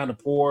balance is kind of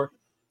poor.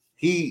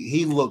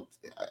 He looked.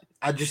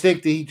 I just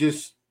think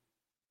that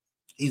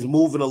he's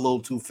moving a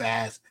little too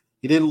fast.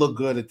 He didn't look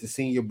good at the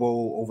Senior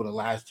Bowl over the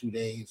last 2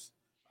 days.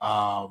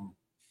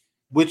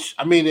 Which,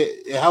 I mean,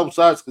 it helps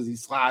us because he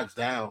slides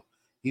down.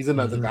 He's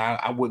another guy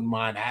I wouldn't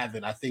mind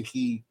having. I think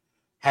he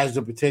has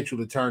the potential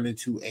to turn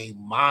into a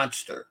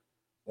monster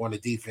on the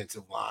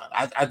defensive line.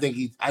 I think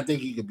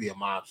he could be a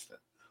monster.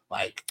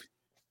 Like,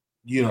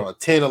 a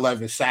 10,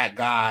 11 sack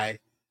guy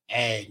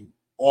and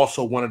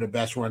also one of the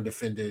best run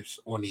defenders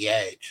on the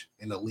edge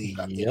in the league.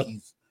 I think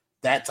he's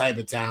that type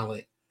of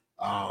talent.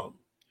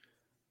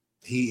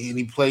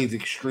 He plays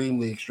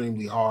extremely,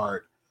 extremely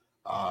hard.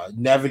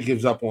 Never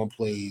gives up on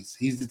plays.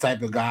 He's the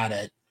type of guy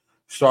that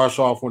starts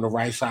off on the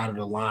right side of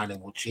the line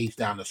and will chase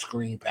down the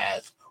screen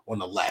pass on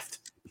the left.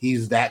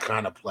 He's that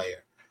kind of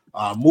player.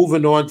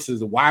 Moving on to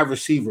the wide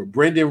receiver,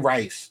 Brendan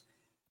Rice.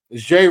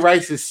 It's Jerry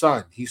Rice's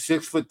son. He's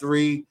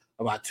 6'3",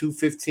 about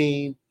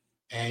 215,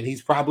 and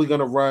he's probably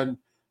going to run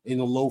in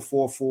the low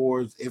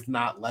 4.4s, if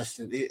not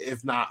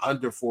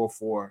under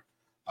 4.4.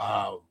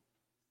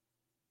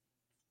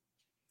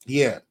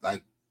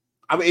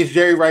 It's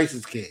Jerry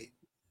Rice's kid.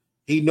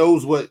 He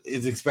knows what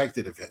is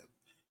expected of him.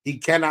 He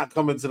cannot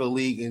come into the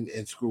league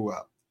and screw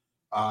up.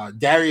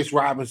 Darius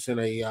Robinson,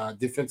 a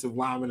defensive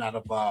lineman out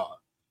of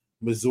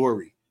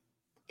Missouri.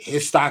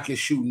 His stock is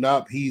shooting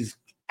up. He's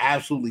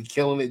absolutely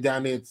killing it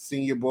down there at the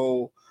Senior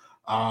Bowl.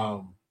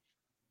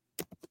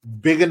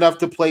 Big enough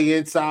to play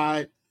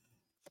inside,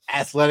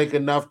 athletic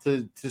enough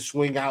to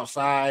swing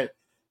outside.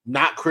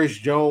 Not Chris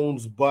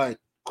Jones, but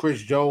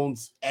Chris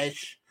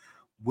Jones-esque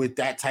with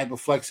that type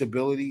of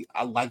flexibility.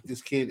 I like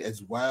this kid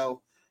as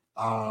well.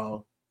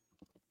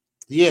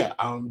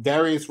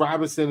 Darius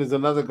Robinson is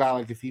another guy.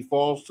 Like, if he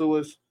falls to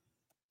us,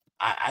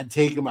 I'd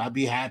take him. I'd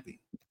be happy.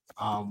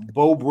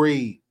 Bo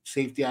Breed,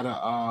 safety out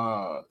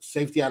of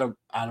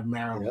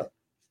Maryland. Yep.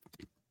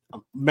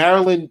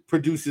 Maryland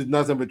produces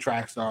nothing but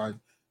track stars.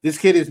 This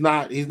kid he's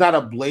not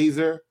a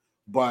blazer,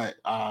 but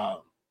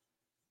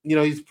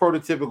he's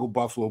prototypical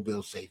Buffalo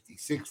Bills safety.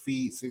 6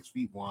 feet,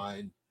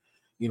 6'1",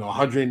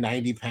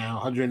 190 pounds,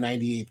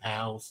 198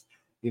 pounds,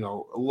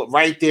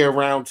 right there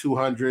around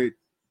 200.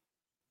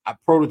 A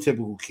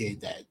prototypical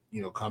kid that,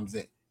 comes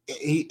in.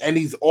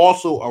 He's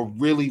also a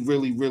really,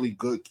 really, really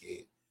good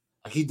kid.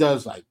 Like, he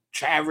does like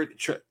charity.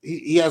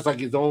 He has like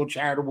his own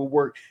charitable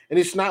work, and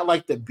it's not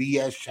like the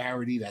BS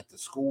charity that the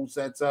school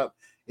sets up.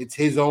 It's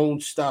his own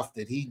stuff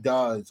that he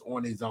does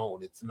on his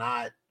own. It's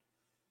not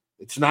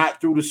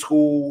through the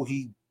school.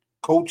 He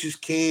coaches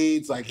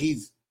kids. Like,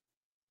 he's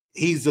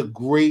a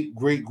great,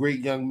 great, great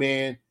young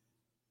man.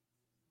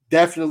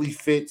 Definitely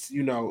fits,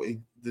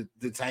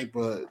 the type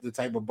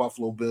of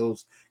Buffalo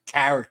Bills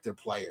character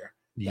player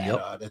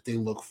that they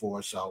look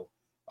for. So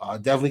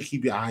definitely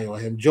keep your eye on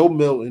him. Joe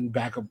Milton,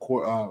 backup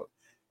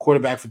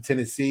quarterback for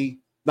Tennessee.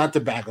 Not the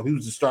backup. He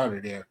was the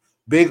starter there.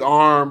 Big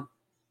arm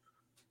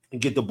and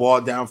get the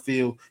ball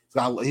downfield.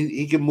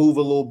 He can move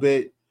a little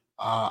bit.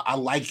 I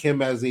like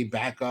him as a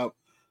backup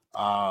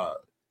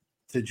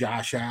to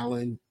Josh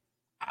Allen.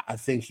 I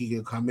think he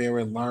can come here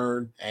and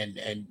learn and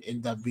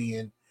end up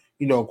being,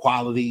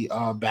 quality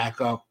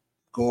backup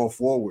going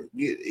forward.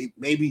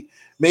 Maybe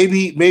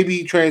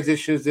he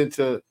transitions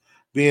into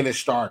being a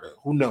starter.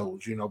 Who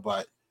knows,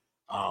 but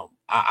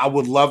I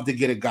would love to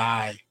get a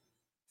guy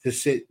to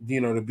sit,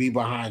 to be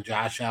behind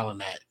Josh Allen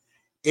that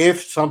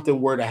if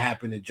something were to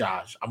happen to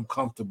Josh, I'm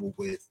comfortable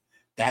with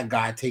that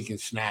guy taking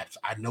snaps.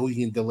 I know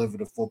he can deliver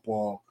the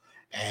football,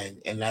 and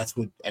that's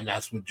what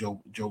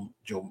Joe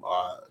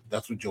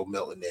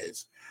Milton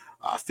is.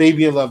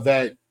 Fabian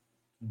Lovett,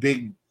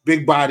 big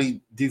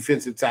body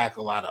defensive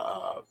tackle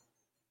out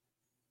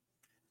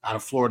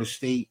of Florida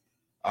State.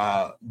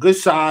 Good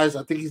size.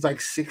 I think he's like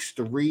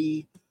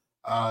 6'3",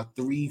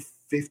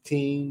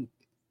 315.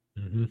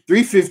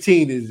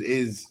 315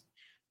 is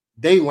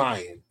they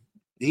lying.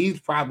 He's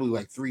probably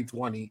like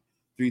 320,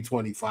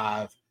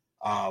 325.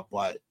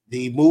 But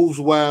he moves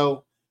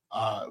well,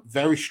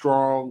 very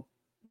strong,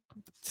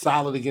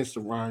 solid against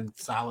the run,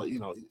 solid,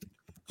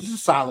 just a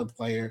solid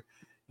player.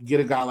 You get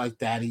a guy like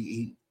that,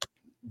 he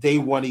day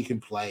one he can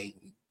play.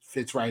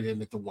 fits right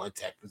in at the 1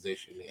 tech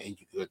position, and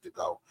you're good to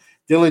go.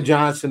 Dylan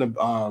Johnson,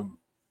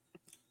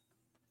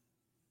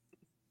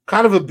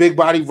 kind of a big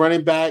body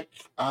running back.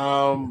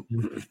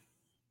 Played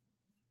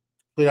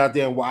out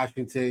there in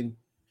Washington.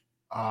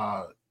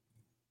 A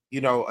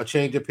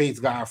change of pace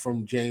guy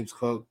from James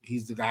Cook.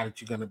 He's the guy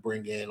that you're going to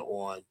bring in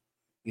on,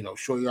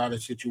 short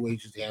yardage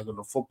situations to handle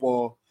the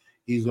football.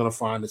 He's going to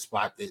find a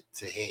spot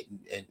to hit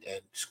and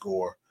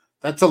score.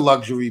 That's a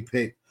luxury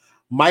pick.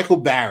 Michael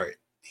Barrett.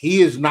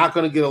 He is not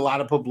going to get a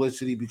lot of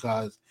publicity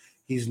because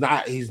he's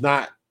not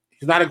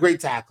a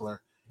great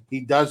tackler. He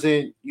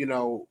doesn't,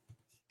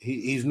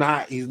 he's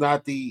not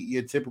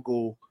your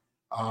typical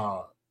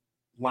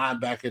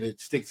linebacker that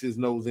sticks his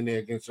nose in there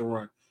against the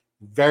run.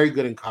 Very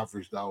good in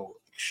coverage though.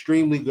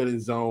 Extremely good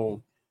in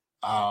zone.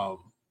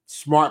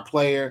 Smart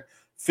player.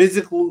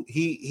 Physical.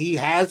 He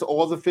has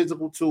all the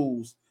physical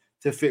tools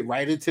to fit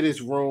right into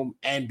this room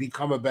and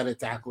become a better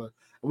tackler.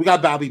 We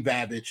got Bobby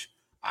Babbage.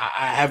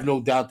 I have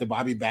no doubt that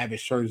Bobby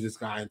Babbage turns this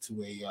guy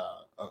into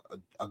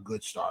a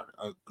good starter,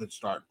 a good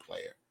starting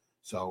player.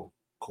 So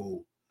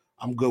cool.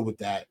 I'm good with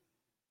that.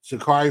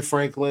 Zachary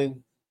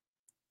Franklin.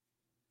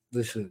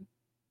 Listen,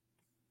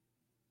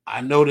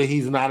 I know that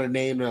he's not a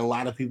name that a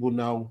lot of people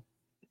know.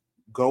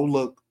 Go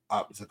look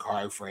up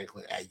Zachary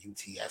Franklin at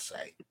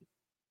UTSA.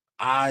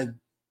 I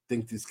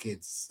think this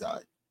kid's a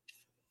stud.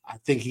 I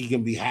think he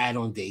can be had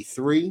on day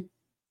 3.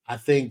 I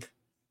think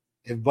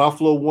if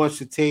Buffalo wants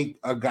to take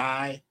a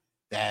guy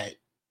that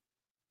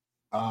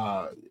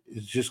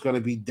is just going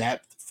to be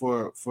depth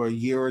for a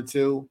year or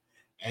two,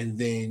 and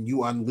then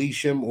you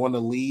unleash him on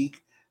the league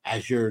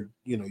as your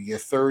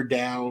third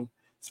down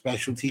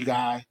specialty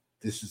guy,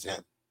 this is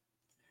him.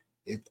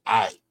 If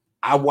I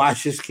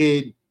watch this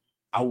kid,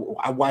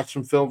 I watched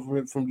some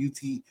film from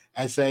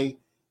UTSA.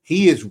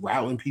 He is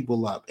routing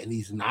people up, and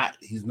he's not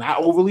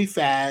overly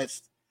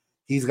fast.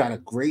 He's got a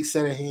great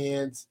set of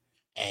hands,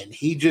 and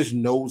he just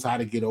knows how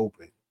to get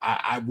open.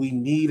 We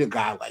need a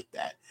guy like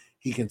that.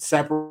 He can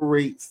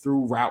separate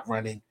through route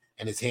running,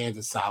 and his hands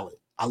are solid.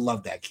 I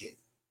love that kid.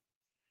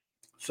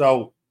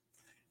 So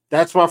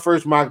that's my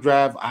first mock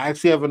draft. I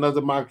actually have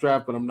another mock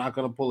draft, but I'm not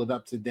going to pull it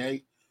up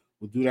today.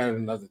 We'll do that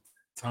another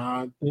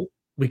time.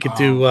 We could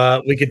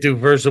do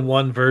version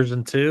 1,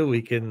 version 2.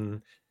 We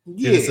can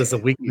do this as a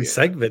weekly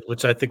segment,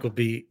 which I think would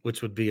be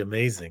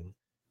amazing.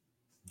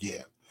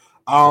 Yeah.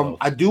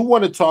 I do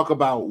want to talk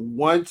about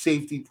one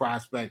safety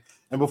prospect,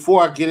 and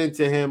before I get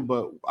into him,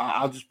 but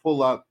I'll just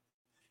pull up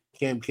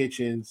Cam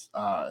Kitchens,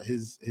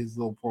 his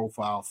little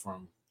profile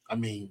from. I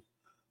mean,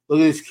 look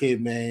at this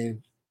kid,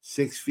 man.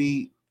 6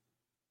 feet,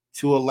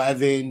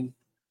 211.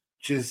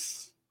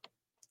 Just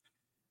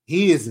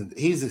he's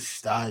a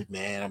stud,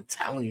 man. I'm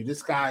telling you,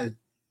 this guy.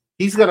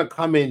 He's gonna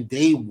come in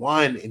day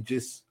one and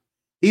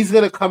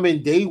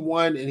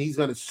he's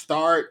gonna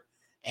start,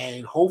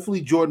 and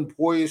hopefully Jordan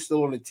Poyer is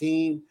still on the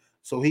team,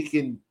 so he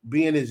can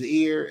be in his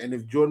ear. And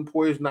if Jordan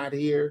Poyer's not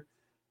here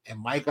and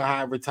Micah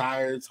Hyde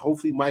retires,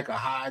 hopefully Micah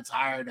Hyde's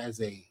hired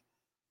as a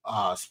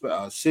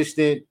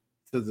assistant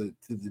to the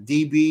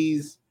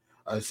DBs,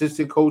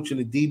 assistant coach in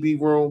the DB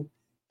room,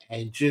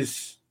 and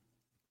just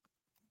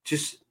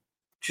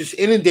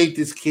inundate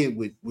this kid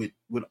with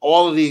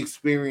all of the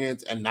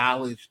experience and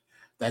knowledge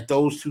that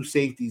those two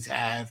safeties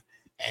have,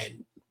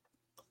 and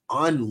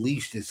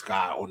unleash this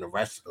guy on the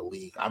rest of the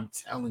league. I'm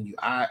telling you,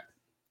 I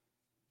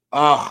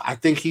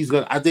think he's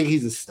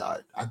a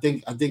stud. I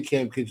think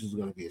Cam Kitchens is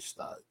gonna be a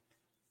stud.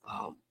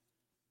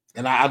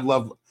 And I'd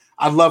love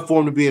for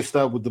him to be a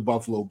stud with the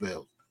Buffalo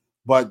Bills.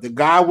 But the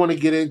guy I want to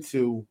get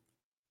into,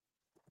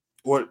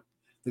 or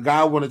the guy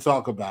I want to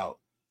talk about,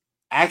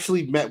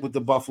 actually met with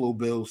the Buffalo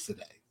Bills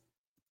today.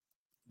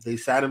 They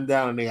sat him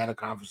down and they had a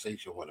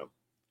conversation with him.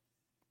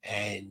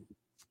 And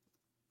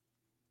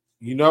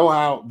you know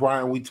how,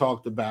 Brian, we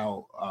talked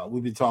about,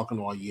 we've been talking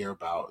all year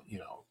about,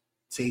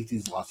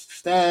 safeties lost a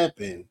step,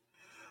 and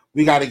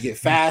we got to get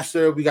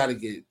faster. We got to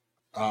get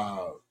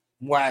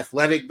more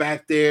athletic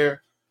back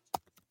there.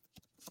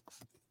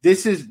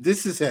 This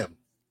is him.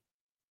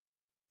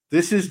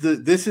 This is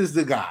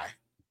the guy.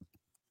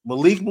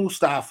 Malik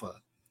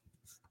Mustafa,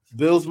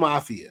 Bills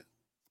Mafia.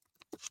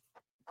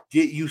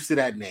 Get used to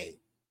that name,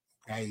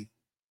 okay?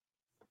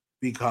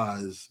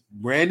 Because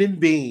Brandon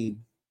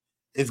Beane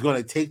is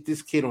going to take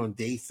this kid on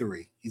day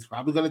 3. He's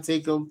probably going to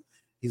take him.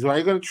 He's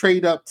already going to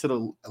trade up to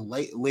the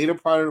later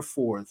part of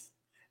the 4th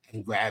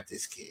and grab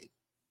this kid.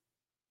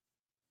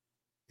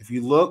 If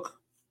you look,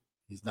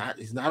 he's not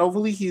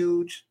overly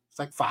huge. It's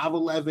like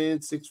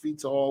 5'11", 6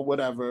 feet tall,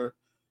 whatever.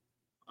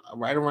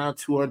 Right around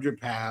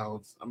 200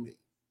 pounds. I mean,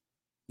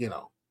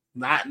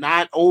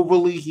 not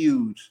overly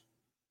huge.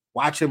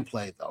 Watch him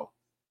play though.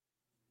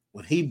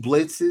 When he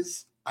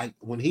blitzes,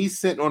 when he's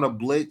sitting on a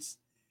blitz,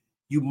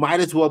 you might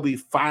as well be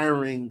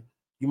firing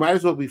a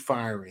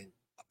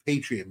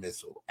Patriot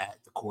missile at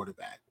the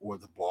quarterback or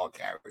the ball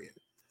carrier.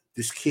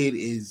 This kid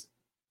is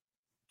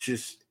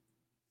just,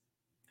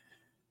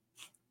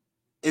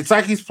 it's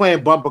like he's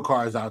playing bumper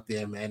cars out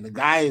there, man.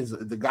 I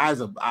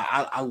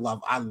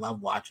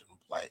love watching him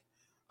play.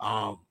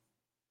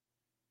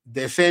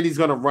 they're saying he's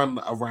going to run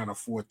around a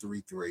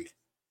 4-3-3.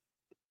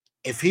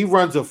 If he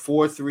runs a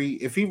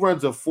 4-3, if he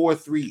runs a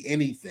 4-3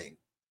 anything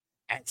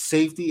at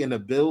safety and the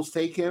Bills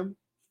take him,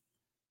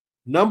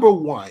 number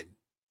one,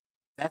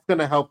 that's going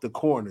to help the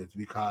corners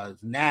because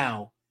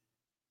now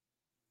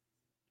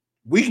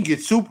we can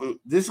get super.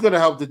 This is going to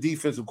help the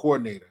defensive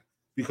coordinator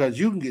because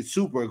you can get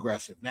super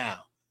aggressive now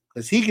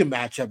because he can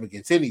match up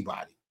against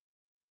anybody.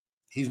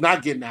 He's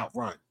not getting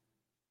outrun.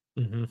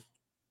 Mm-hmm.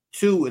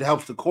 Two, it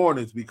helps the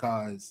corners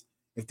because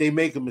if they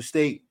make a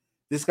mistake,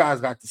 this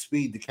guy's got the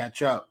speed to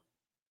catch up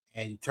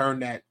and turn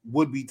that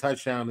would-be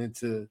touchdown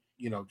into,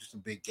 just a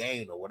big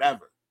gain or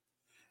whatever.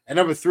 And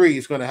number three,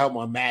 it's going to help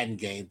my Madden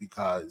game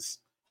because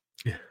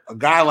a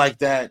guy like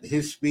that,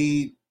 his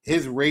speed,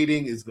 his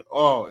rating is,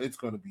 it's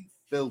going to be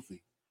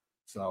filthy.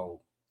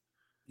 So,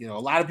 a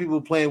lot of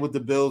people playing with the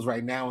Bills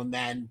right now in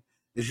Madden,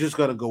 it's just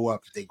going to go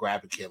up if they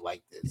grab a kid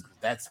like this.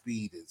 That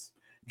speed is,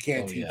 you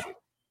can't teach it.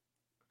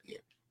 Yeah.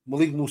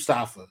 Malik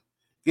Mustafa,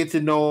 get to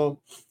know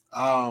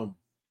him.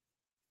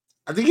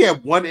 I think he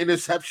had one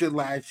interception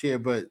last year,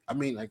 but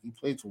he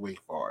played for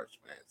Wake Forest,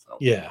 man. So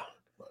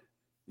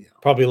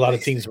probably a lot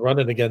of teams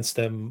running against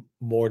them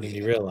more than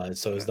you realize,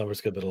 so his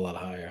numbers could have been a lot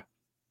higher.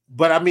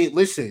 But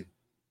listen,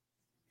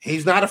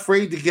 he's not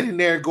afraid to get in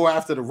there and go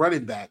after the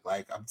running back.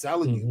 Like I'm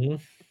telling you,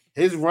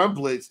 his run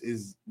blitz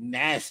is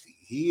nasty.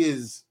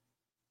 He's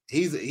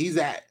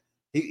got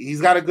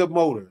a good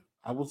motor.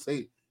 I will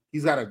say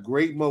he's got a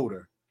great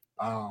motor.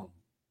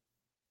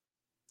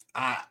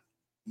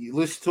 You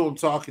listen to him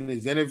talking in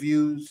his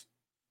interviews,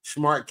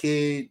 smart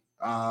kid,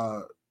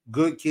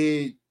 good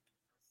kid,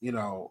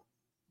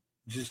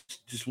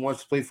 just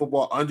wants to play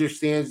football,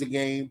 understands the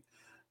game,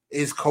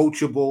 is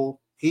coachable.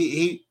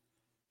 He's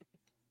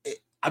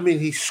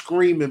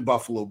screaming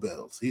Buffalo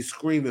Bills. He's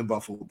screaming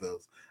Buffalo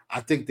Bills. I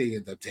think they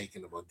end up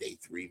taking him on day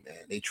 3,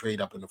 man. They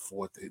trade up in the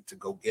 4th to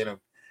go get him.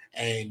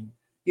 And,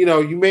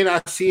 you may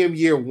not see him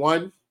year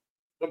 1,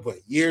 but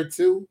year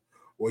 2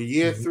 or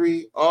year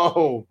 3,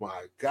 oh,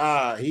 my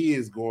God, he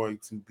is going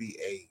to be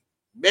a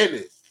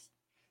menace.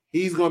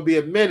 He's going to be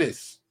a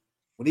menace.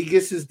 When he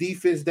gets his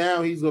defense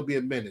down, he's going to be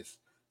a menace.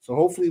 So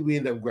hopefully we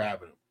end up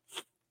grabbing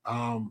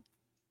him.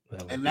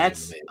 And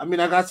that's, I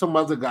got some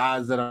other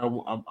guys that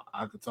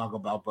I could talk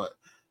about, but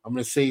I'm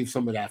going to save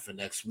some of that for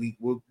next week.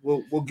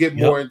 We'll get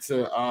more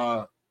into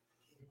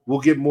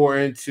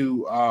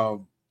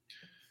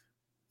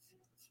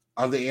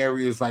other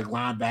areas like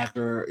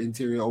linebacker,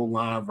 interior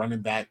O-line,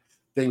 running back,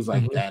 things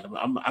like that.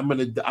 I'm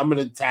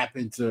gonna tap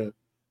into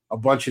a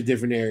bunch of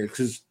different areas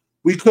because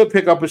we could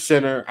pick up a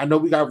center. I know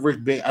we got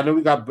Rick Bates. I know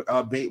we got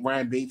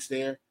Ryan Bates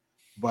there,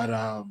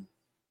 but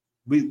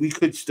we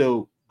could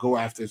still go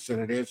after a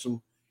center. There's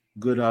some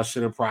good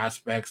center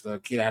prospects. The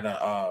kid out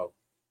of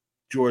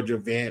Georgia,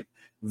 Van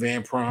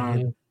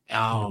Pron.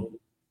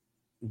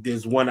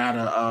 There's one out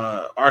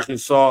of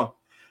Arkansas,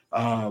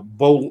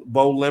 Bo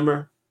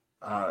Limmer.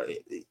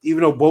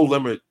 Even though Bo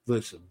Limmer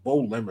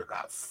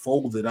got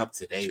folded up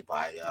today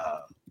by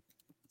I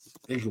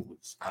think it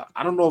was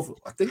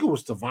I think it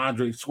was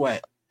Devondre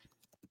Sweat.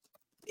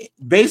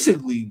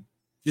 Basically,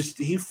 just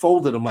he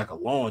folded him like a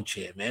lawn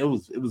chair, man. It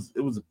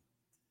was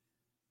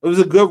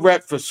a good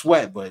rep for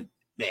Sweat, but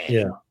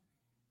man,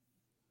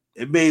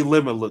 it made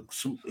Limmer look.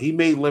 He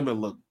made Limmer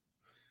look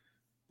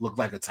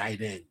like a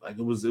tight end. Like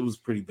it was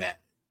pretty bad.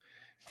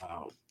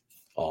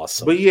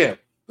 Awesome, but yeah,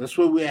 that's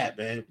where we're at,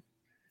 man.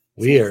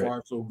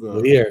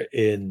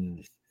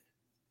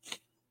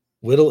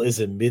 Whittle is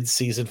in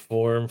mid-season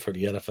form for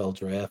the NFL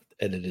draft,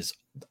 and it is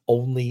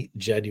only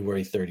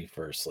January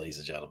 31st, ladies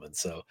and gentlemen.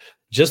 So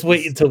just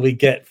wait until we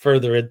get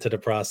further into the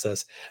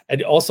process.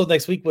 And also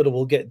next week, Whittle,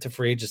 we'll get into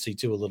free agency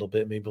too a little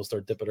bit. Maybe we'll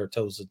start dipping our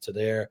toes into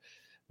there.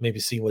 Maybe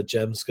see what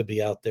gems could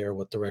be out there,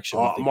 what direction.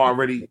 I'm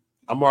already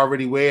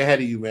way ahead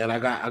of you, man. I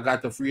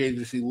got the free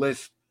agency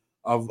list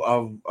of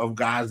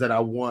guys that I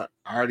want.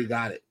 I already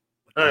got it.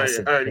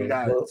 Awesome. I already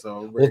got it.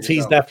 So we'll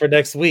tease that for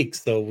next week.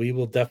 So we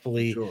will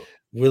definitely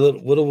will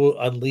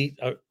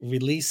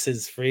release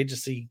his free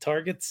agency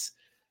targets.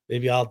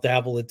 Maybe I'll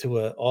dabble into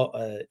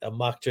a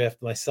mock draft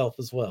myself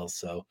as well.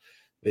 So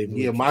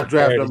maybe mock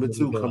draft number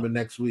 2 coming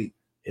next week.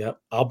 Yep,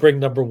 I'll bring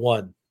number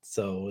 1,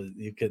 so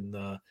you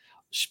can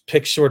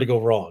pick sure to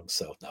go wrong.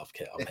 So no, I'm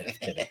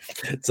kidding.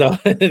 So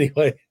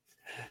anyway.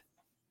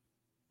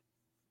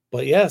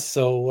 But yeah,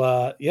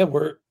 so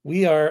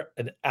we are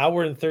an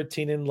hour and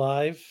 13 in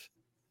live.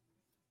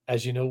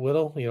 As you know,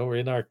 Whittle, we're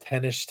in our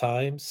 10-ish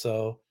time.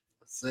 So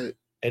that's it.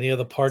 Any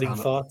other parting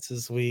thoughts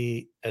as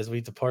we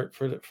depart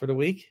for the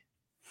week?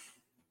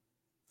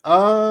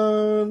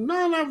 No,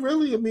 not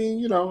really.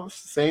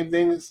 Same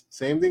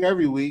thing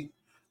every week.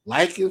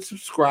 Like and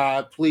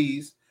subscribe,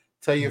 please.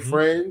 Tell your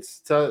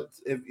friends.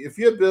 If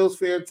you're a Bills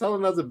fan, tell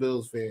another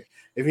Bills fan.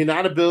 If you're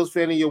not a Bills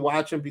fan and you're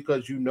watching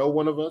because you know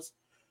one of us,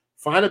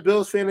 find a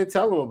Bills fan and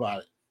tell them about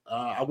it.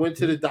 I went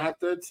to the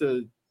doctor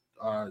to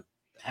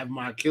have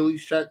my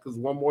Achilles checked because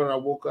one morning I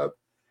woke up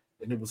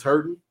and it was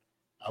hurting.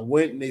 I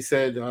went and they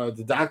said,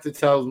 the doctor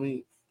tells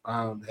me,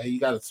 hey, you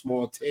got a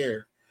small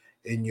tear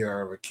in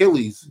your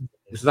Achilles.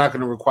 It's not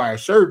going to require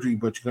surgery,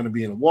 but you're going to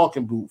be in a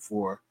walking boot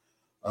for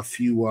a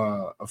few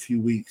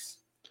weeks.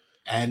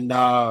 And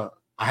I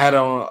had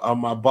on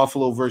my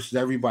Buffalo versus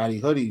everybody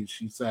hoodie.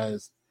 She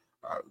says,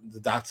 the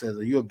doc says,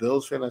 "Are you a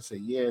Bills fan?" I said,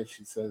 "Yeah."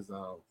 She says,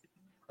 "Are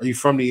you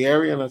from the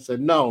area?" And I said,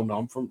 "No,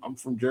 I'm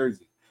from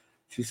Jersey."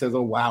 She says,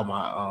 "Oh wow,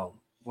 my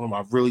one of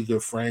my really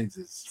good friends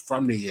is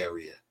from the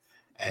area,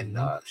 and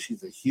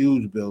she's a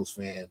huge Bills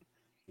fan.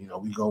 You know,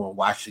 we go and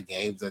watch the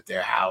games at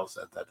their house,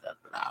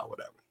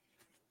 whatever."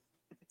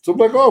 So I'm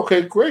like, "Oh,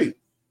 okay, great."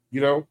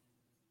 You know,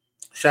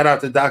 shout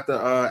out to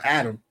Dr.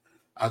 Adam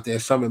out there,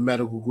 Summit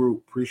Medical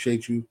Group.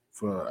 Appreciate you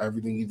for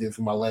everything you did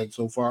for my leg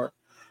so far.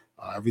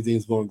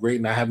 Everything's going great,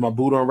 and I have my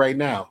boot on right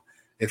now.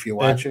 If you're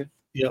watching,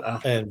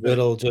 and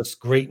Whittle, just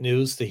great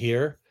news to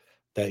hear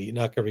that you're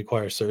not going to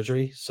require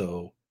surgery.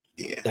 So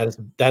yeah,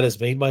 that has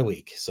made my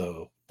week.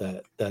 So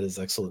that is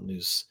excellent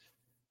news.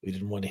 We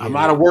didn't want to hear. I'm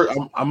out of work.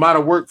 I'm out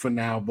of work for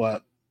now,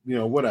 but you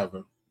know,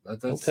 whatever.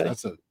 That's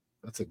a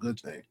good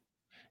thing.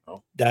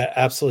 That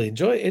absolutely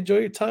enjoy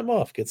your time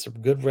off. Get some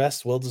good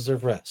rest,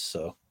 well-deserved rest.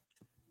 So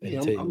yeah,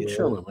 I'm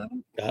chilling,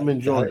 man. I'm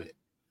enjoying it.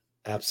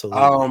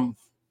 Absolutely.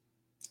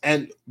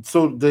 And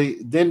so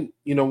then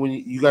you know when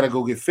you got to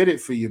go get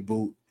fitted for your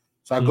boot.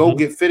 So I go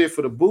get fitted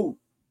for the boot,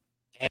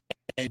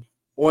 and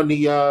on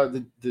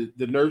the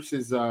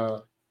nurse's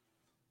on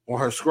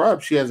her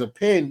scrub, she has a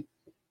pin,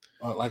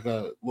 like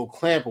a little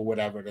clamp or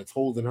whatever that's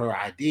holding her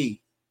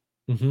ID,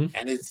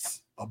 and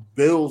it's a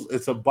Bills.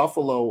 It's a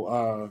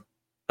Buffalo.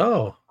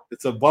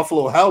 It's a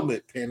Buffalo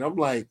helmet pin. I'm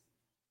like,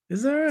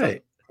 is that right?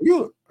 Like,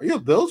 are you a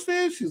Bills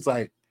fan? She's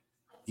like,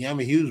 yeah,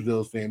 I'm a huge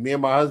Bills fan. Me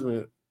and my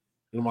husband.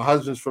 You know, my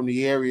husband's from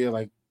the area,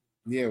 like,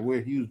 yeah,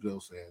 we're huge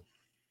Bills fans.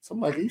 So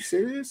I'm like, are you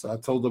serious? So I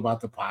told her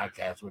about the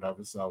podcast,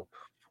 whatever. So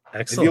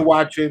excellent. If you're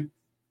watching,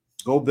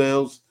 go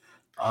Bills.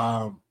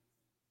 Yeah,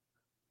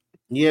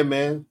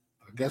 man.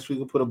 I guess we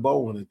can put a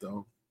bow on it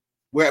though.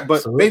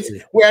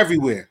 Basically we're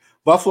everywhere.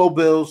 Buffalo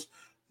Bills,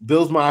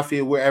 Bills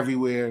Mafia, we're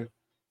everywhere.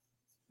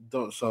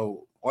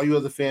 So all you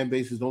other fan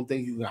bases, don't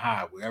think you can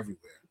hide. We're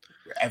everywhere.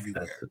 We're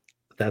everywhere.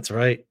 That's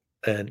right.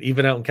 And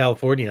even out in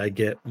California, I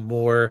get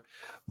more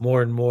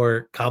and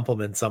more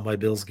compliments on my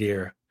Bills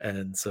gear.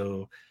 And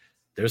so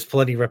there's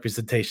plenty of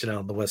representation out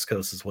on the West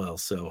Coast as well.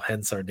 So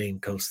hence our name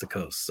Coast to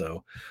Coast.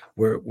 So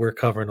we're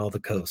covering all the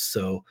coasts.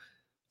 So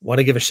want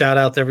to give a shout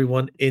out to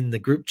everyone in the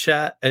group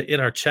chat, in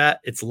our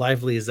chat. It's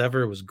lively as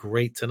ever. It was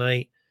great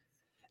tonight.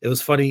 It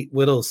was funny,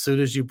 Whittle, as soon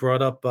as you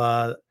brought up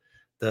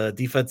the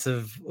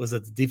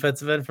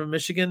defensive end from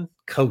Michigan,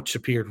 Coach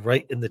appeared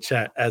right in the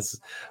chat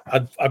as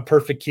on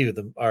Perfect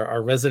Q.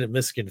 Our resident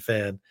Michigan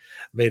fan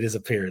made his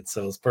appearance.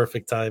 So it was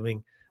perfect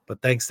timing.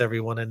 But thanks to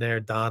everyone in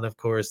there. Don, of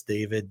course,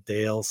 David,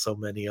 Dale, so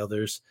many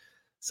others.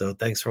 So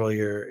thanks for all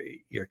your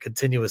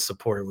continuous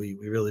support. We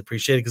really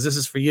appreciate it because this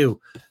is for you.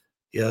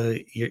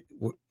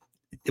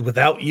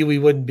 Without you, we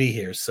wouldn't be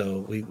here.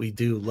 So we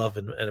do love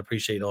and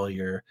appreciate all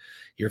your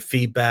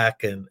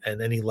feedback and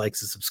any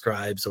likes and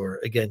subscribes, or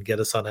again, get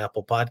us on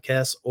Apple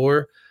Podcasts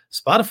or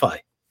Spotify.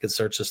 You can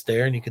search us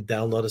there and you can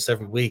download us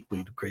every week.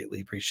 We'd greatly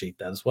appreciate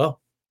that as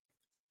well.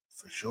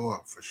 For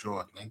sure.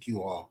 Thank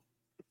you all.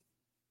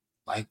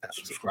 Like,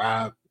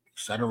 subscribe,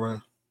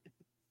 etc.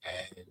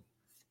 And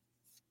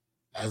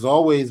as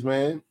always,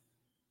 man,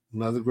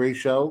 another great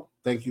show.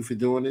 Thank you for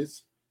doing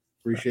this.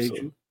 Appreciate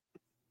you.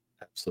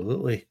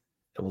 Absolutely.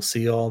 And we'll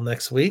see you all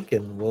next week,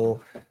 and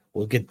we'll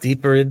get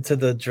deeper into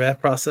the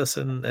draft process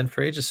and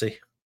free agency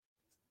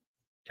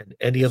and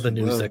any other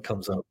news that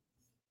comes up.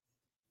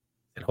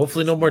 And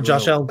hopefully no more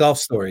Josh Allen golf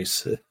stories.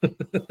 So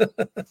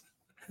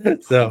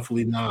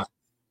hopefully not.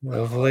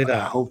 Hopefully not.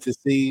 I hope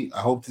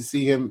to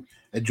see him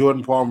at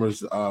Jordan Palmer's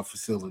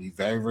facility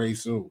very, very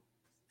soon.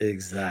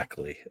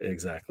 Exactly.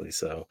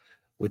 So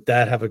with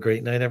that, have a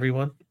great night,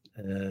 everyone,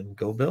 and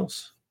go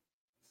Bills.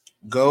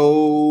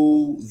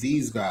 Go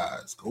these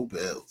guys. Go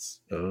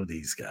Bills. Go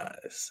these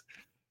guys.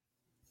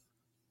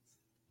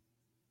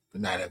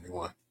 Good night,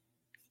 everyone.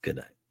 Good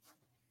night.